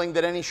not willing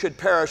that any should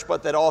perish,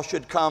 but that all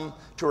should come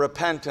to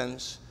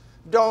repentance.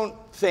 Don't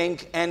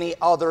think any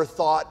other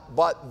thought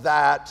but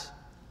that.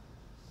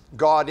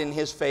 God in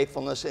his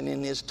faithfulness and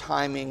in his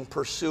timing,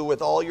 pursue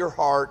with all your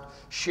heart,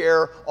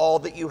 share all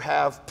that you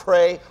have,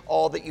 pray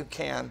all that you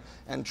can,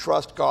 and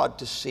trust God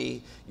to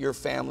see your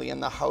family in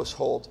the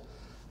household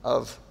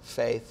of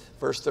faith.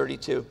 Verse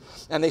 32,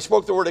 and they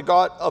spoke the word of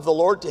God, of the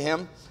Lord, to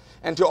him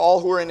and to all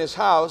who were in his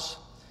house,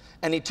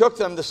 and he took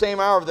them the same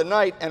hour of the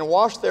night and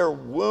washed their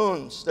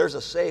wounds. There's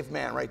a saved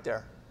man right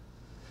there.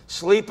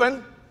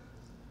 Sleeping,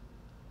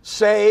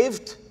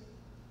 saved,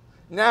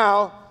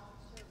 now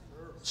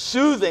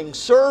soothing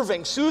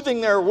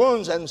their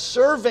wounds and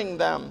serving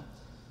them.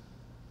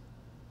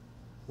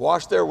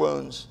 Washed their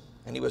wounds,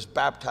 and he was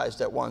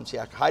baptized at once.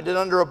 Yeah, hide it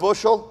under a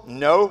bushel?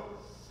 No.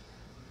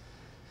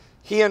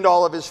 He and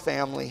all of his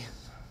family.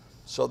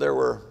 So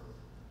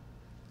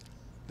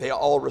they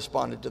all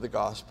responded to the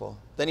gospel.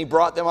 Then he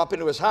brought them up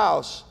into his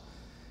house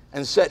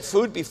and set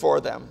food before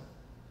them.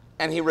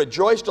 And he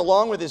rejoiced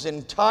along with his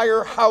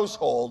entire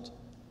household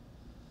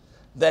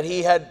that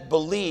he had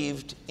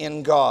believed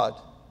in God.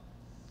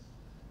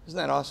 Isn't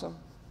that awesome?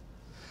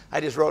 I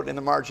just wrote in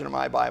the margin of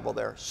my Bible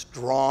there,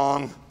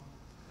 strong.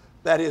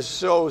 That is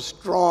so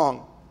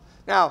strong.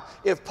 Now,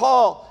 if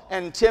Paul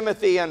and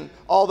Timothy and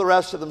all the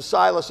rest of them,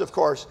 Silas, of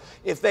course,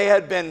 if they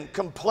had been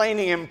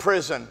complaining in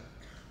prison,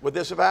 would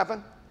this have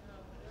happened?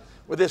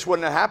 Well, this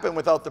wouldn't have happened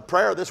without the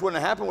prayer. This wouldn't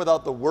have happened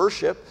without the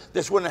worship.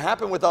 This wouldn't have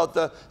happened without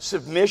the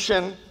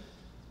submission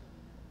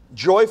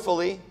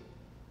joyfully.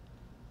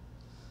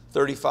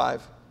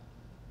 35.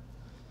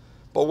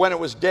 But when it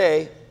was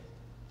day,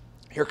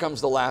 here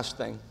comes the last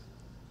thing.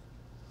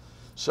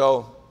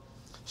 So,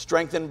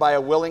 strengthened by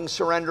a willing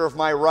surrender of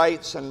my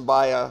rights and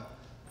by a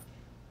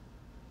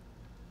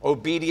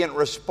obedient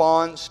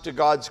response to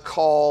God's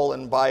call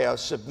and by a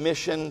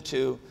submission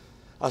to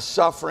a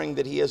suffering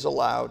that he has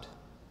allowed.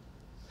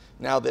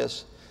 Now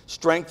this,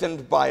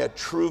 strengthened by a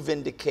true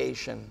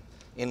vindication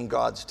in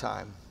God's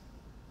time.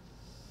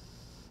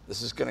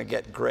 This is going to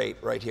get great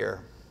right here.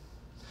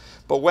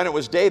 But when it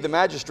was day, the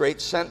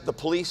magistrates sent the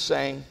police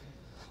saying,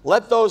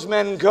 let those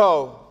men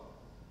go.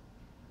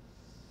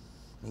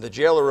 And the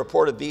jailer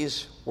reported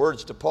these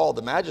words to Paul,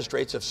 the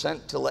magistrates have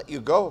sent to let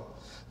you go.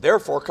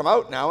 Therefore, come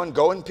out now and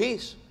go in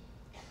peace.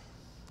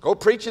 Go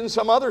preach in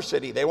some other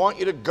city. They want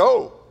you to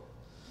go.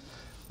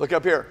 Look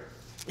up here.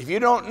 If you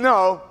don't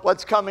know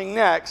what's coming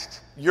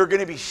next, you're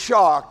going to be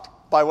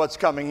shocked by what's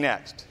coming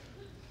next.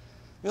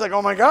 He's like,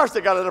 oh my gosh,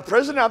 they got out of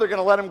prison. Now they're going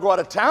to let him go out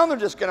of town. They're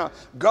just going to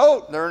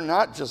go. They're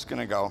not just going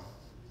to go.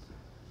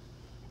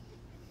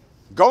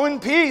 Go in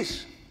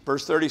peace.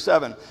 Verse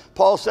 37.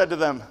 Paul said to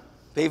them,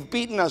 they've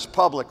beaten us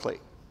publicly,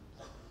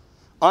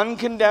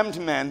 uncondemned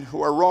men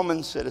who are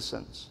Roman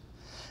citizens,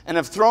 and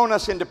have thrown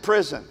us into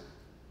prison.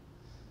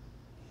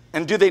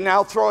 And do they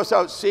now throw us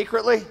out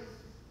secretly?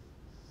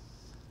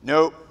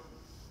 Nope.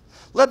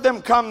 Let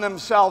them come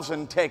themselves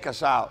and take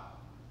us out.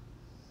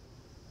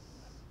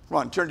 Come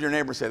on, turn to your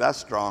neighbor and say, that's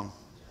strong.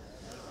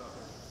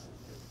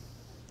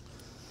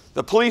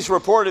 The police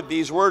reported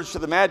these words to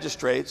the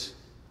magistrates,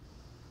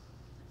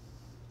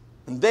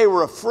 and they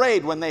were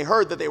afraid when they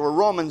heard that they were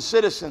Roman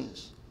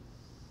citizens.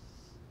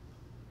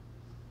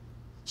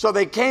 So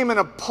they came and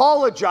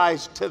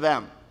apologized to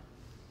them.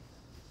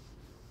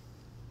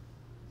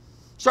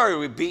 Sorry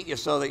we beat you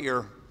so that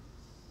your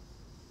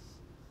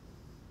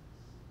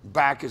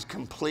back is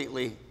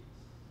completely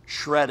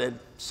shredded.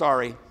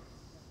 Sorry.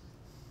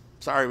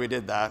 Sorry we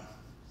did that.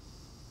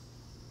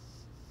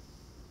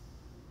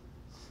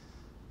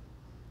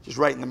 Just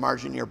write in the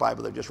margin of your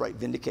Bible there, just write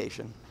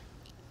vindication.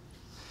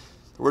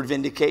 The word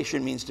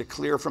vindication means to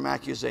clear from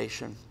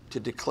accusation, to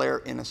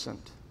declare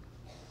innocent.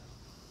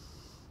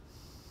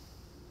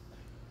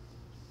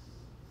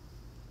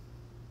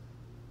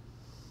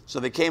 So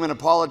they came and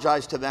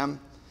apologized to them,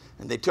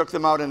 and they took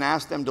them out and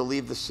asked them to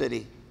leave the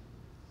city.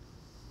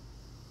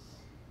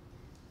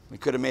 We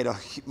could have made a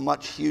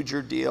much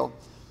huger deal,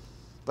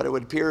 but it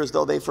would appear as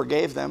though they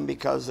forgave them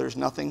because there's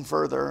nothing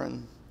further.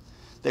 And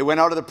they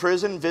went out of the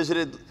prison,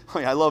 visited. Oh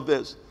yeah, I love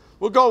this.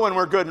 We'll go when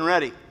we're good and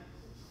ready.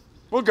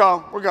 We'll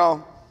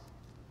go.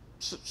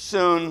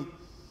 Soon.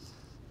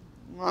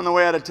 On the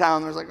way out of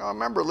town, there's like, oh,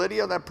 remember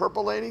Lydia, that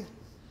purple lady?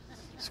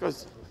 She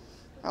goes,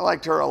 I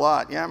liked her a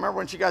lot. Yeah, remember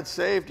when she got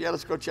saved? Yeah,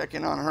 let's go check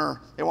in on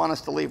her. They want us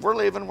to leave. We're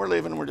leaving.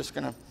 We're just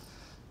going to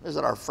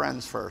visit our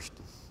friends first.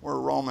 We're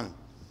Roman.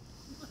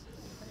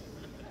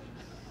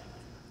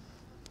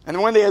 And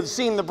when they had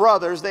seen the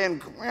brothers,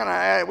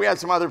 we had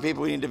some other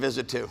people we need to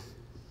visit too.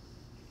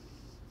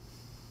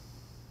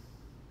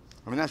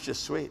 I mean, that's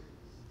just sweet.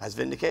 That's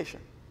vindication.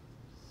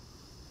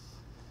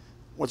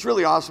 What's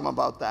really awesome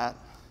about that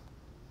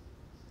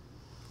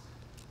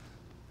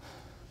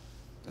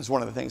is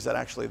one of the things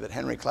that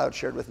Henry Cloud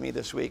shared with me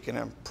this week in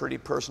a pretty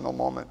personal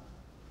moment.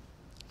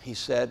 He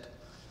said,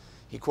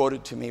 he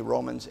quoted to me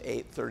Romans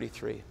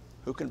 8:33.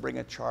 Who can bring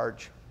a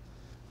charge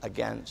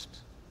against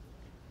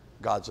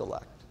God's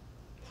elect?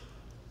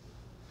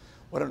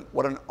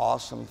 What an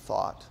awesome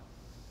thought.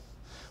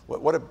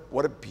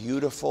 What a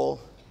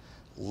beautiful,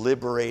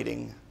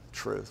 liberating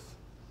truth.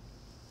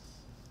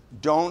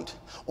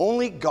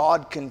 Only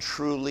God can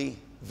truly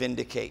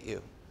vindicate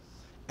you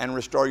and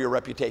restore your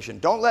reputation.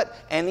 Don't let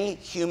any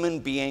human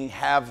being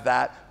have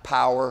that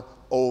power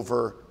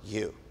over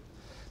you.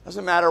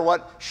 Doesn't matter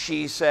what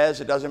she says.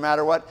 It doesn't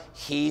matter what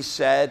he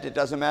said. It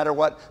doesn't matter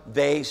what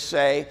they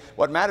say.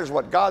 What matters is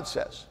what God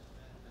says.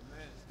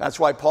 That's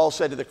why Paul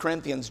said to the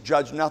Corinthians,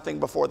 judge nothing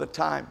before the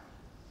time.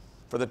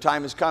 For the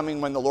time is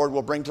coming when the Lord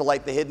will bring to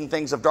light the hidden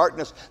things of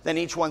darkness. Then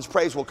each one's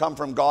praise will come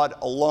from God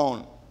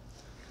alone.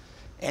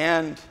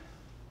 And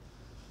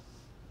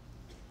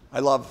I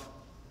love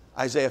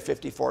Isaiah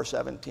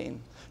 54:17.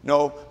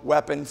 No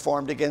weapon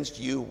formed against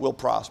you will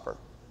prosper.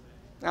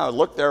 Now, it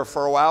looked there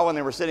for a while when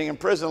they were sitting in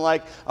prison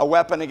like a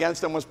weapon against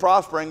them was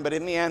prospering, but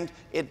in the end,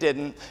 it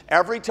didn't.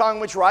 Every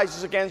tongue which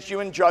rises against you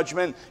in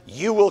judgment,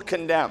 you will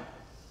condemn.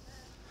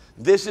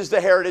 This is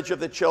the heritage of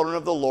the children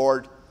of the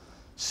Lord,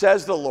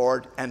 says the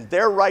Lord, and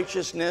their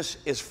righteousness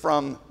is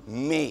from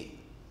me.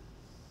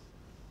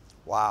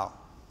 Wow.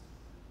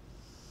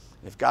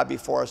 If God be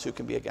for us, who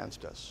can be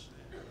against us?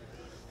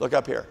 Look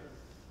up here.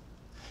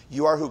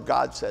 You are who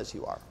God says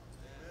you are.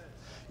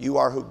 You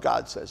are who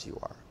God says you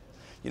are.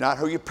 You're not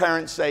who your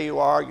parents say you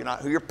are. You're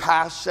not who your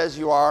past says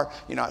you are.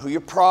 You're not who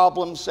your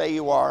problems say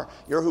you are.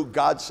 You're who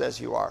God says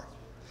you are.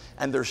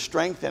 And there's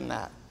strength in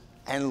that.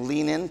 And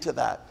lean into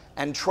that.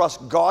 And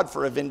trust God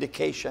for a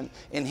vindication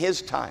in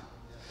His time.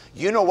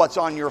 You know what's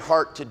on your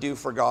heart to do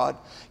for God.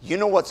 You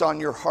know what's on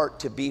your heart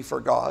to be for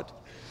God.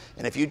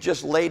 And if you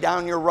just lay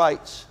down your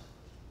rights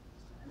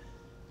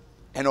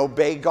and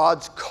obey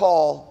God's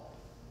call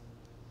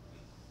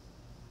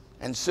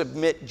and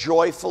submit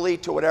joyfully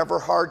to whatever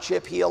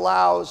hardship He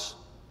allows,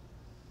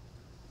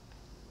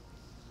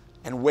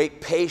 and wait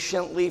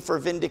patiently for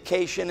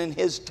vindication in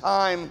His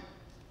time,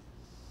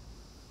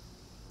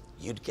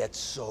 you'd get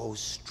so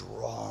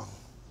strong.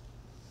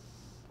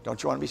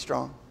 Don't you want to be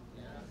strong?